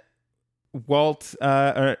then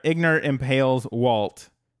Ignar impales Walt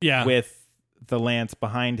with the lance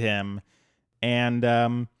behind him.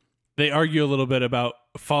 And they argue a little bit about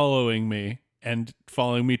following me and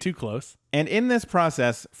following me too close. And in this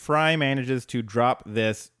process, Fry manages to drop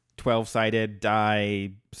this 12-sided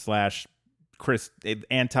die /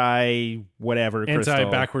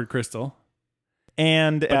 anti-backward crystal.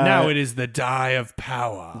 And but now it is the die of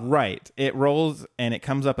power. Right. It rolls and it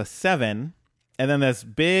comes up a 7, and then this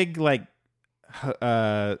big hologram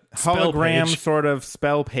page. sort of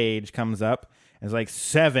spell page comes up. It's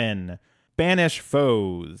 7 banish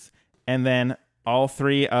foes, and then all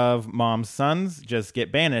 3 of Mom's sons just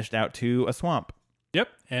get banished out to a swamp. Yep,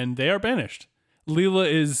 and they are banished.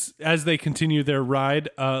 Leela is, as they continue their ride,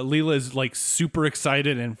 Leela is super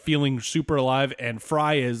excited and feeling super alive, and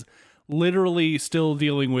Fry is literally still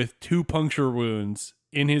dealing with 2 puncture wounds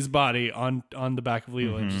in his body on the back of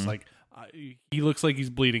Leela. Mm-hmm. Just he looks like he's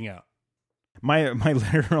bleeding out. My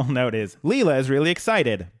literal note is, Leela is really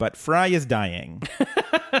excited, but Fry is dying.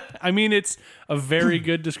 It's a very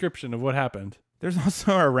good description of what happened. There's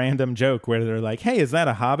also a random joke where they're like, hey, is that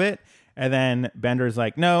a hobbit? And then Bender's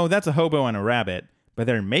like, no, that's a hobo and a rabbit. But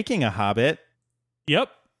they're making a hobbit. Yep.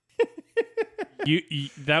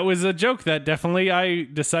 That was a joke that definitely I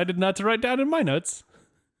decided not to write down in my notes.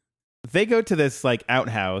 They go to this like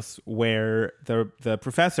outhouse where the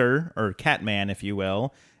professor, or Catman, if you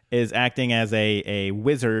will, is acting as a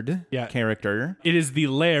wizard character. It is the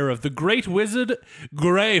lair of the great wizard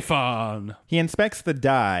Grayfon. He inspects the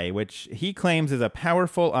die, which he claims is a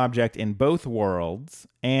powerful object in both worlds,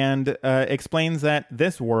 and explains that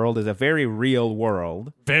this world is a very real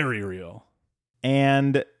world. Very real.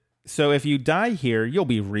 And so if you die here, you'll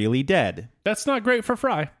be really dead. That's not great for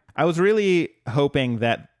Fry. I was really hoping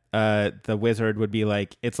that the wizard would be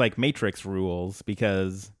like, it's like Matrix rules,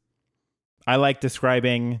 because I like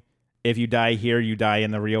describing if you die here, you die in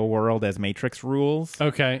the real world as Matrix rules.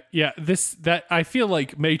 Okay. Yeah, that I feel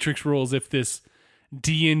like Matrix rules, if this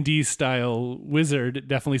D&D style wizard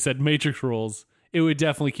definitely said Matrix rules, it would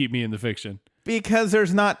definitely keep me in the fiction. Because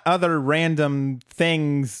there's not other random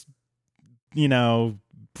things,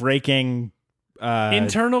 breaking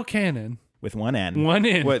internal canon. With one N. One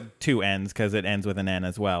N. What, two N's, because it ends with an N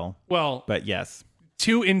as well. Well, but yes.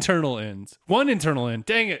 Two internal N's. One internal N.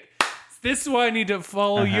 Dang it. This is why I need to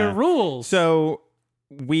follow your rules. So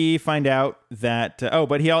we find out that,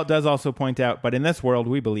 but he does also point out, but in this world,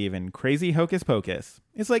 we believe in crazy hocus pocus.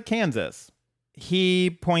 It's like Kansas.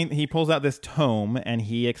 He pulls out this tome and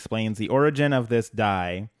he explains the origin of this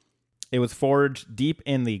die. It was forged deep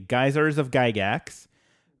in the geysers of Gygax.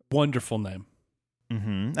 Wonderful name.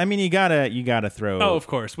 Mm-hmm. I mean, you gotta throw. Oh, of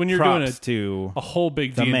course. When you're doing to a whole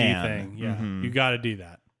big D&D man. thing, you got to do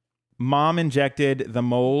that. Mom injected the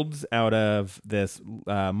molds out of this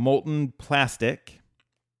molten plastic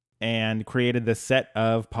and created this set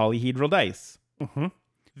of polyhedral dice. Mm-hmm.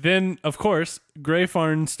 Then, of course,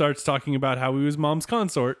 Grayfarn starts talking about how he was Mom's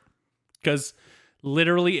consort, because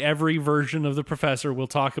literally every version of the professor will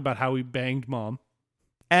talk about how he banged Mom.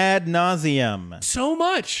 Ad nauseum. So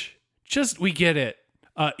much. We get it.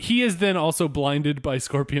 He is then also blinded by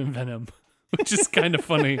scorpion venom, which is kind of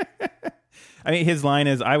funny. I mean, his line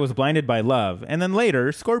is, I was blinded by love, and then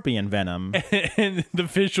later, scorpion venom. And the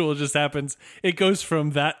visual just happens. It goes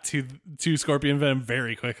from that to scorpion venom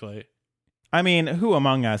very quickly. I mean, who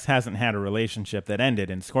among us hasn't had a relationship that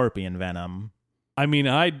ended in scorpion venom? I mean,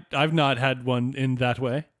 I've not had one in that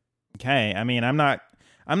way. Okay, I mean, I'm not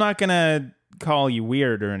gonna call you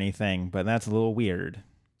weird or anything, but that's a little weird.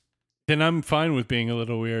 Then I'm fine with being a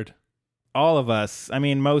little weird. All of us, I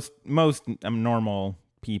mean, most normal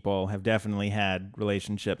people have definitely had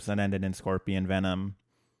relationships that ended in scorpion venom.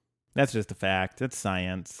 That's just a fact. That's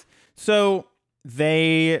science. So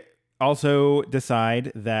they also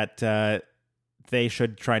decide that they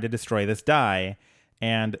should try to destroy this die.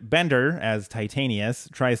 And Bender, as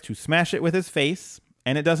Titanius, tries to smash it with his face,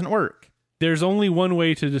 and it doesn't work. There's only one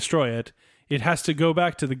way to destroy it. It has to go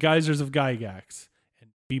back to the geysers of Gygax and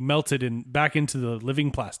be melted back into the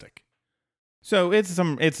living plastic. So it's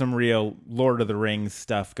some real Lord of the Rings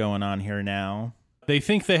stuff going on here now. They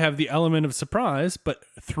think they have the element of surprise, but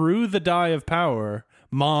through the die of power,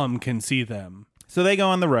 Mom can see them. So they go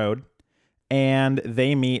on the road, and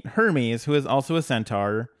they meet Hermes, who is also a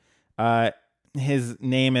centaur. His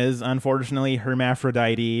name is, unfortunately,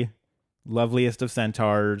 Hermaphrodite, loveliest of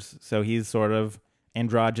centaurs. So he's sort of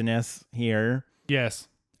androgynous here. Yes,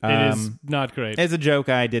 it is not great. It's a joke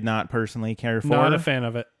I did not personally care for. Not a fan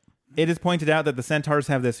of it. It is pointed out that the centaurs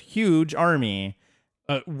have this huge army.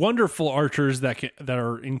 Wonderful archers that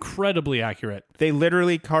are incredibly accurate. They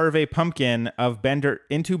literally carve a pumpkin of Bender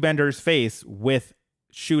into Bender's face with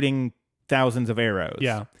shooting thousands of arrows.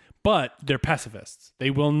 Yeah, but they're pacifists. They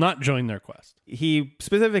will not join their quest. He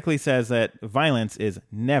specifically says that violence is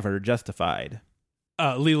never justified.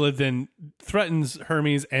 Leela then threatens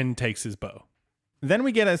Hermes and takes his bow. Then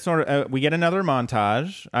we get another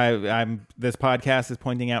montage. This podcast is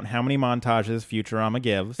pointing out how many montages Futurama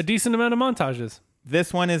gives. A decent amount of montages.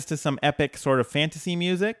 This one is to some epic sort of fantasy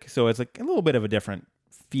music, so it's like a little bit of a different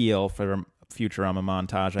feel for a Futurama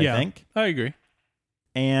montage, I think. I agree.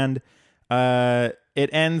 And it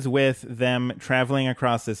ends with them traveling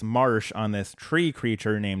across this marsh on this tree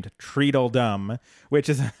creature named Treedledum, which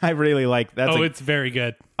is, I really like. It's very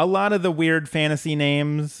good. A lot of the weird fantasy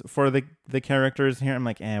names for the characters here, I'm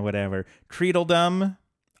like, whatever. Treedledum,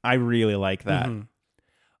 I really like that.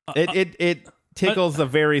 Mm-hmm. It tickles a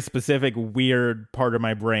very specific weird part of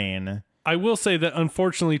my brain. I will say that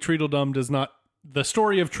unfortunately the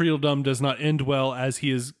story of Treedledum does not end well, as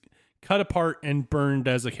he is cut apart and burned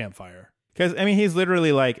as a campfire. Because, I mean, he's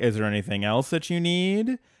literally like, is there anything else that you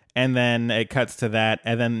need? And then it cuts to that.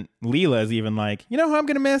 And then Leela is even like, you know who I'm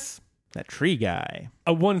going to miss? That tree guy.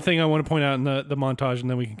 One thing I want to point out in the montage, and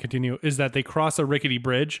then we can continue, is that they cross a rickety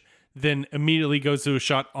bridge then immediately goes to a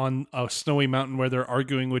shot on a snowy mountain where they're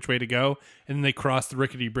arguing which way to go, and then they cross the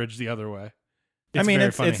rickety bridge the other way.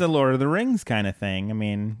 It's a Lord of the Rings kind of thing. I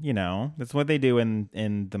mean, that's what they do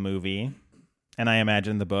in the movie, and I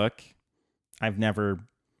imagine the book. I've never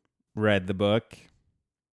read the book.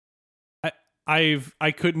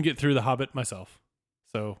 I couldn't get through The Hobbit myself,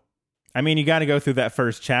 so. I mean, you got to go through that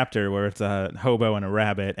first chapter where it's a hobo and a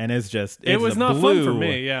rabbit, and it was not fun for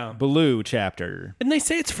me. Yeah, blue chapter, and they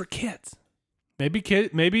say it's for kids.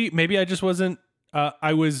 Maybe I just wasn't.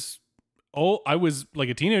 I was like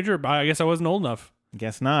a teenager, but I guess I wasn't old enough.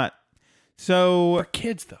 Guess not. So for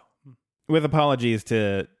kids, though. With apologies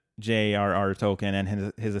to J.R.R. Tolkien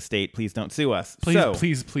and his estate, please don't sue us. Please. We're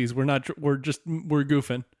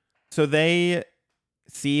goofing. So they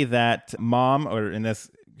see that Mom, or in this,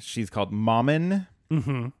 she's called Mommin.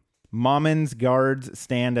 Mm-hmm. Mommin's guards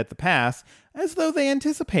stand at the pass as though they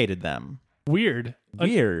anticipated them. Weird.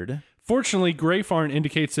 Fortunately, Greyfarn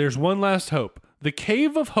indicates there's one last hope. The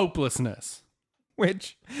Cave of Hopelessness.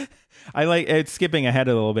 Which I like. It's skipping ahead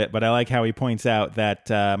a little bit, but I like how he points out that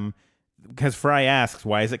because Fry asks,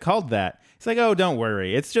 why is it called that? He's like, oh, don't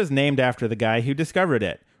worry. It's just named after the guy who discovered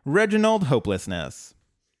it. Reginald Hopelessness.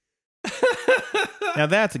 Now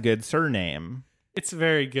that's a good surname. It's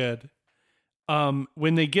very good.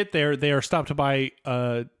 When they get there, they are stopped by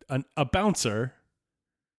a bouncer.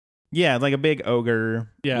 Yeah, like a big ogre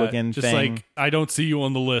looking just thing. Like, I don't see you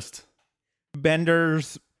on the list. Bender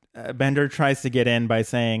tries to get in by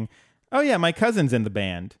saying, oh yeah, my cousin's in the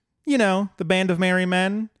band. The Band of Merry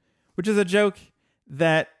Men, which is a joke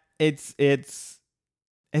that it's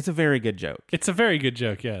a very good joke. It's a very good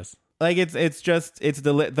joke, yes. Like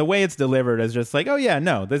the way it's delivered is just like, oh yeah,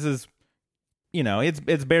 no, this is,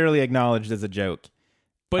 it's barely acknowledged as a joke.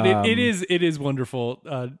 But it is wonderful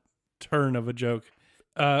turn of a joke.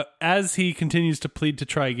 As he continues to plead to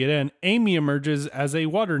try to get in, Amy emerges as a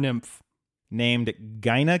water nymph named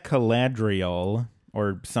Gynecoladriel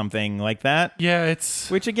or something like that. Yeah,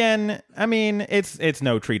 which again, I mean, it's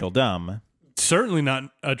no Tweedledum. Certainly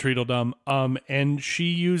not a Tweedledum. And she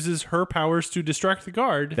uses her powers to distract the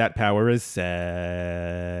guard. That power is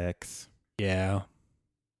sex. Yeah.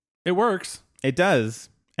 It works. It does.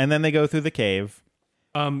 And then they go through the cave.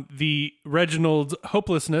 The Reginald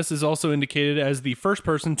Hopelessness is also indicated as the first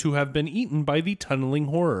person to have been eaten by the tunneling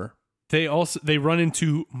horror. They run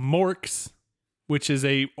into Morks, which is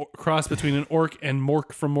a cross between an orc and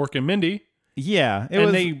Mork from Mork and Mindy. Yeah.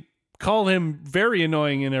 They call him very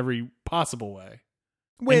annoying in every possible way.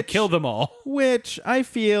 And kill them all. Which I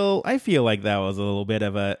feel like that was a little bit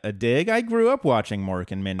of a dig. I grew up watching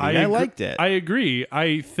Mork and Mindy. I liked it. I agree.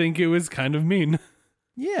 I think it was kind of mean.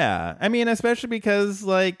 Yeah. I mean, especially because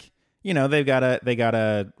like, they got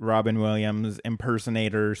a Robin Williams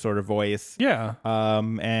impersonator sort of voice. Yeah.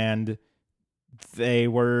 And they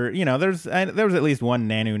were, there was at least one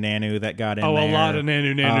Nanu that got in there. A lot of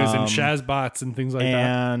Nanus and Shazbots and things like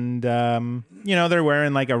that. And, they're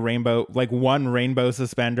wearing like one rainbow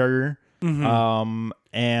suspender. Mm-hmm.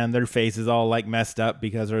 And their face is all like messed up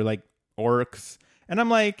because they're like orcs. And I'm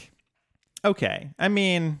like, okay, I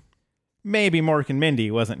mean, maybe Mork and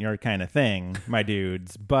Mindy wasn't your kind of thing, my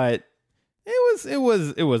dudes, but it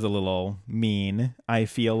was a little mean, I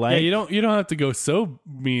feel like. Yeah, you don't have to go so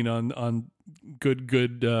mean on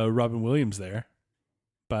good Robin Williams there.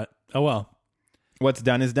 But oh well. What's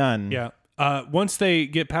done is done. Yeah. Once they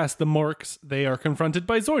get past the Morks, they are confronted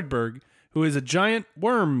by Zoidberg, who is a giant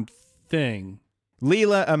worm thing.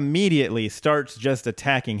 Leela immediately starts just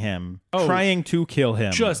attacking him, trying to kill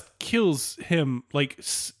him. Just kills him, like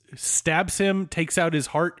stabs him, takes out his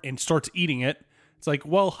heart, and starts eating it. It's like,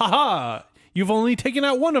 well, haha, you've only taken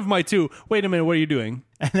out one of my two. Wait a minute, what are you doing?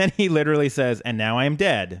 And then he literally says, and now I am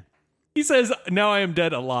dead. He says, now I am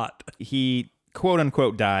dead a lot. He, quote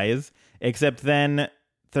unquote, dies, except then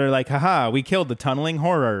they're like, haha, we killed the tunneling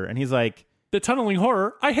horror. And he's like, the tunneling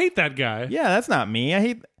horror? I hate that guy. Yeah, that's not me. I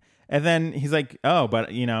hate... And then he's like, oh, but,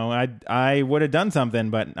 I would have done something,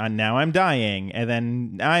 but now I'm dying, and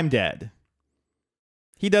then I'm dead.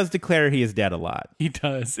 He does declare he is dead a lot. He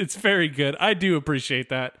does. It's very good. I do appreciate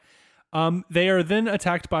that. They are then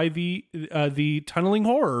attacked by the tunneling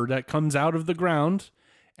horror that comes out of the ground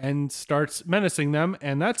and starts menacing them,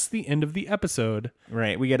 and that's the end of the episode.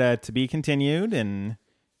 Right. We get a to be continued, and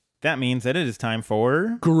that means that it is time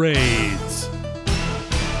for... grades.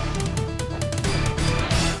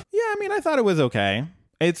 I thought it was okay.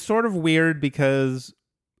 It's sort of weird because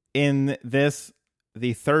in this,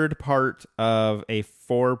 the third part of a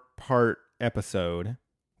 4-part episode,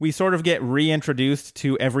 we sort of get reintroduced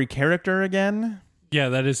to every character again. Yeah,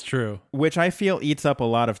 that is true. Which I feel eats up a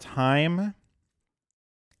lot of time.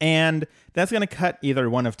 And that's going to cut either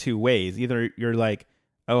one of two ways. Either you're like,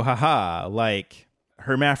 oh, haha, like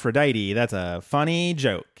hermaphrodite, that's a funny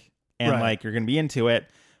joke. And Right. like, you're going to be into it.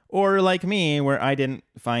 Or like me, where I didn't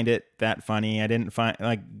find it that funny. I didn't find,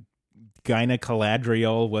 like,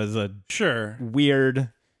 gynecoladrial was a Sure. weird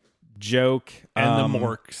joke. And the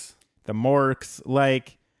Morks. The Morks,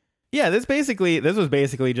 like, yeah, this was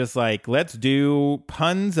basically just like, let's do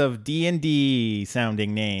puns of D&D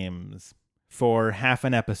sounding names for half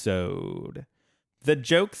an episode. The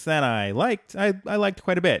jokes that I liked, I liked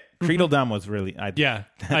quite a bit. Treedledum was really, Yeah.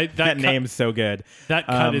 that name's so good. That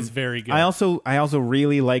cut is very good. I also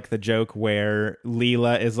really like the joke where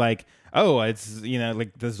Leela is like, oh, it's,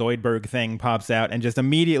 like the Zoidberg thing pops out and just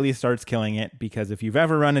immediately starts killing it, because if you've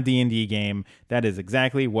ever run a D&D game, that is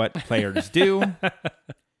exactly what players do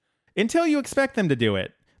until you expect them to do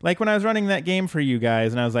it. Like when I was running that game for you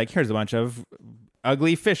guys and I was like, here's a bunch of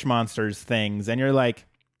ugly fish monsters things, and you're like,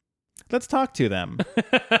 let's talk to them.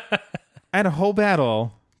 I had a whole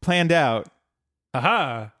battle planned out.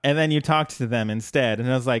 Aha. And then you talked to them instead.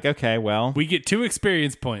 And I was like, okay, well, We get 2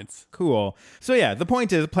 experience points. cool. So yeah, the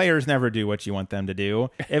point is players never do what you want them to do.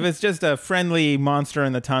 If it's just a friendly monster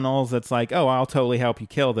in the tunnels that's like, oh, I'll totally help you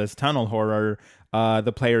kill this tunnel horror,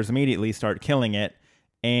 the players immediately start killing it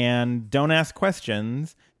and don't ask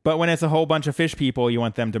questions. But when it's a whole bunch of fish people you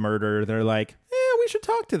want them to murder, they're like, we should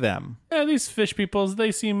talk to them. Yeah, these fish peoples,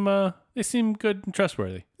 they seem good and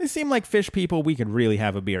trustworthy. They seem like fish people we could really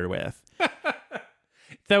have a beer with.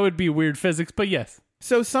 That would be weird physics, but yes.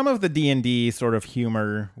 So some of the D&D sort of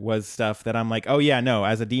humor was stuff that I'm like, oh yeah, no,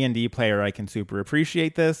 as a D&D player, I can super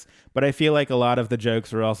appreciate this. But I feel like a lot of the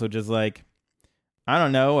jokes are also just like, I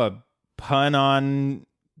don't know, a pun on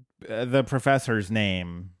the professor's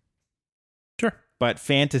name. Sure. But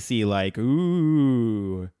fantasy like,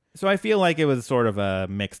 ooh. So I feel like it was sort of a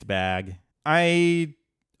mixed bag. I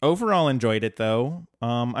overall enjoyed it though.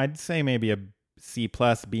 I'd say maybe a C+,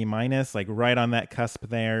 B-, like right on that cusp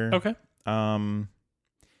there. Okay.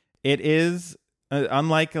 It is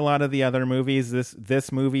unlike a lot of the other movies.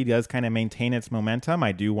 This movie does kind of maintain its momentum.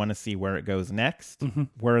 I do want to see where it goes next. Mm-hmm.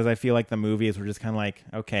 Whereas I feel like the movies were just kind of like,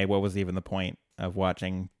 okay, what was even the point of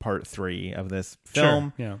watching part 3 of this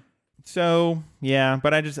film? Sure. Yeah. So yeah,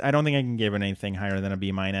 but I don't think I can give it anything higher than a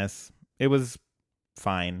B-. It was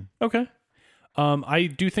fine. Okay. I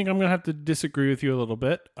do think I'm going to have to disagree with you a little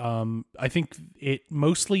bit. I think it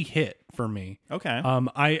mostly hit for me. Okay.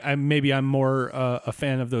 I'm more a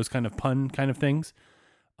fan of those kind of pun kind of things.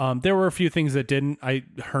 There were a few things that didn't.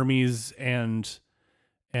 Hermes and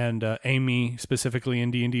Amy specifically in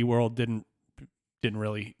D&D World didn't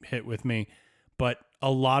really hit with me, but a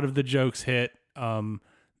lot of the jokes hit.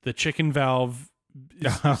 The chicken valve.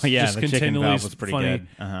 Oh yeah, just the chicken continually valve was pretty funny. good.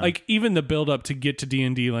 Uh-huh. Like even the build up to get to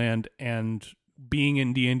D&D land and being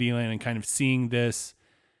in D&D land and kind of seeing this,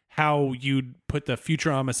 how you'd put the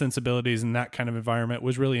Futurama sensibilities in that kind of environment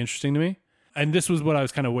was really interesting to me. And this was what I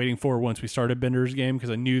was kind of waiting for once we started Bender's Game, because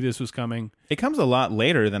I knew this was coming. It comes a lot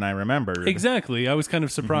later than I remembered. Exactly. I was kind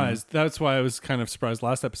of surprised. Mm-hmm. That's why I was kind of surprised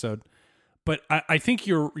last episode. But I think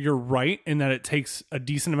you're right in that it takes a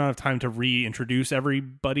decent amount of time to reintroduce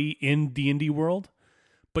everybody in D&D world.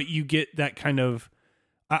 But you get that kind of...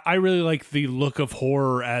 I really like the look of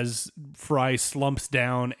horror as Fry slumps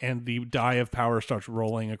down and the die of power starts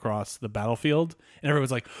rolling across the battlefield. And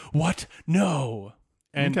everyone's like, what? No.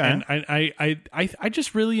 And okay. and I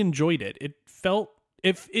just really enjoyed it. It felt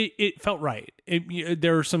right.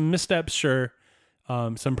 There were some missteps, sure.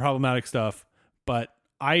 Some problematic stuff. But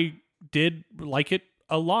I did like it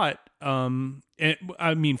a lot. I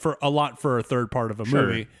mean, for a third part of a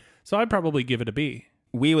movie. So I'd probably give it a B.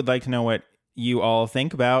 We would like to know what you all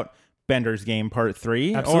think about Bender's Game Part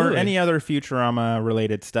 3 Absolutely. or any other Futurama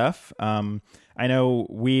related stuff. I know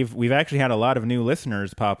we've actually had a lot of new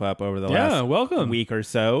listeners pop up over the last welcome. week or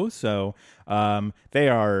so. So they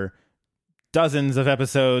are dozens of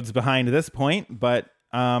episodes behind this point, but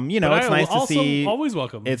it's nice to see. Always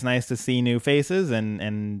welcome. It's nice to see new faces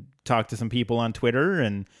and talk to some people on Twitter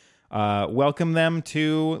and welcome them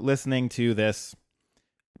to listening to this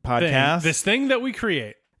podcast. This thing that we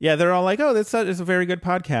create. Yeah, they're all like, oh, this is a very good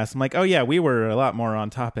podcast. I'm like, oh, yeah, we were a lot more on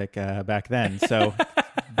topic back then. So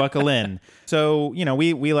buckle in. So,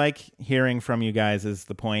 we like hearing from you guys is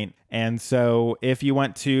the point. And so if you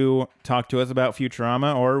want to talk to us about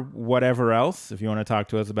Futurama or whatever else, if you want to talk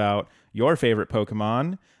to us about your favorite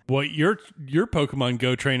Pokemon, what your Pokemon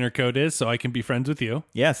Go trainer code is so I can be friends with you.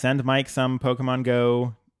 Yeah, send Mike some Pokemon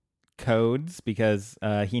Go codes because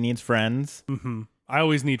he needs friends. Mm-hmm. I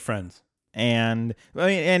always need friends. And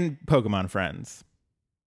Pokemon friends.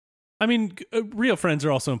 I mean, real friends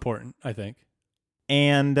are also important, I think.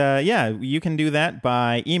 And yeah, you can do that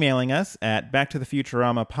by emailing us at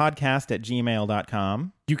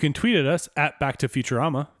backtothefuturamapodcast@gmail.com. You can tweet at us at Back to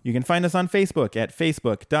Futurama. You can find us on Facebook at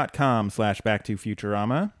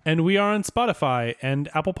facebook.com/backtoffuturama. And we are on Spotify and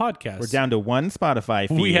Apple Podcasts. We're down to one Spotify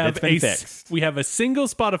feed. We have it's been fixed. We have a single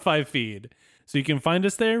Spotify feed. So you can find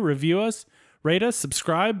us there, review us, rate us,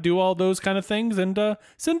 subscribe, do all those kind of things, and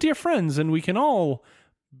send to your friends, and we can all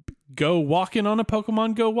go walking on a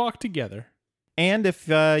Pokemon Go walk together. And if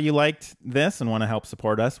you liked this and want to help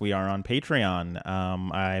support us, we are on Patreon.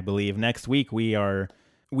 I believe next week we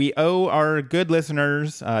owe our good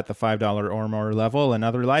listeners at the $5 or more level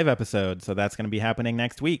another live episode. So that's going to be happening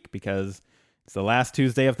next week because it's the last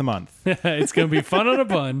Tuesday of the month. It's going to be fun on a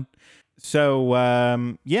bun. So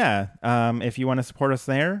if you want to support us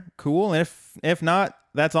there, cool. And if not,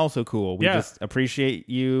 that's also cool. We just appreciate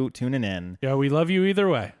you tuning in. Yeah, we love you either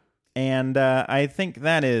way. And I think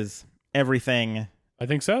that is everything. I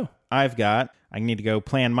think so. I've got. I need to go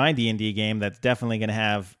plan my D&D game that's definitely going to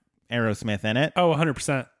have Aerosmith in it. Oh,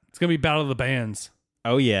 100%. It's going to be Battle of the Bands.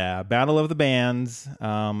 Oh, yeah. Battle of the Bands.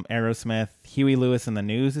 Aerosmith. Huey Lewis and the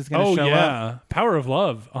News is going to show up. Power of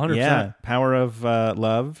Love. 100%. Yeah. Power of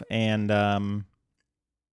Love. And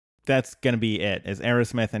that's going to be it. Is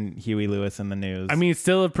Aerosmith and Huey Lewis and the News. I mean, it's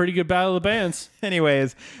still a pretty good Battle of the Bands.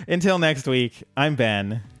 Anyways, until next week, I'm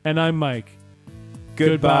Ben. And I'm Mike.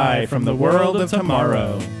 Goodbye from the world of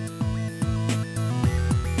tomorrow.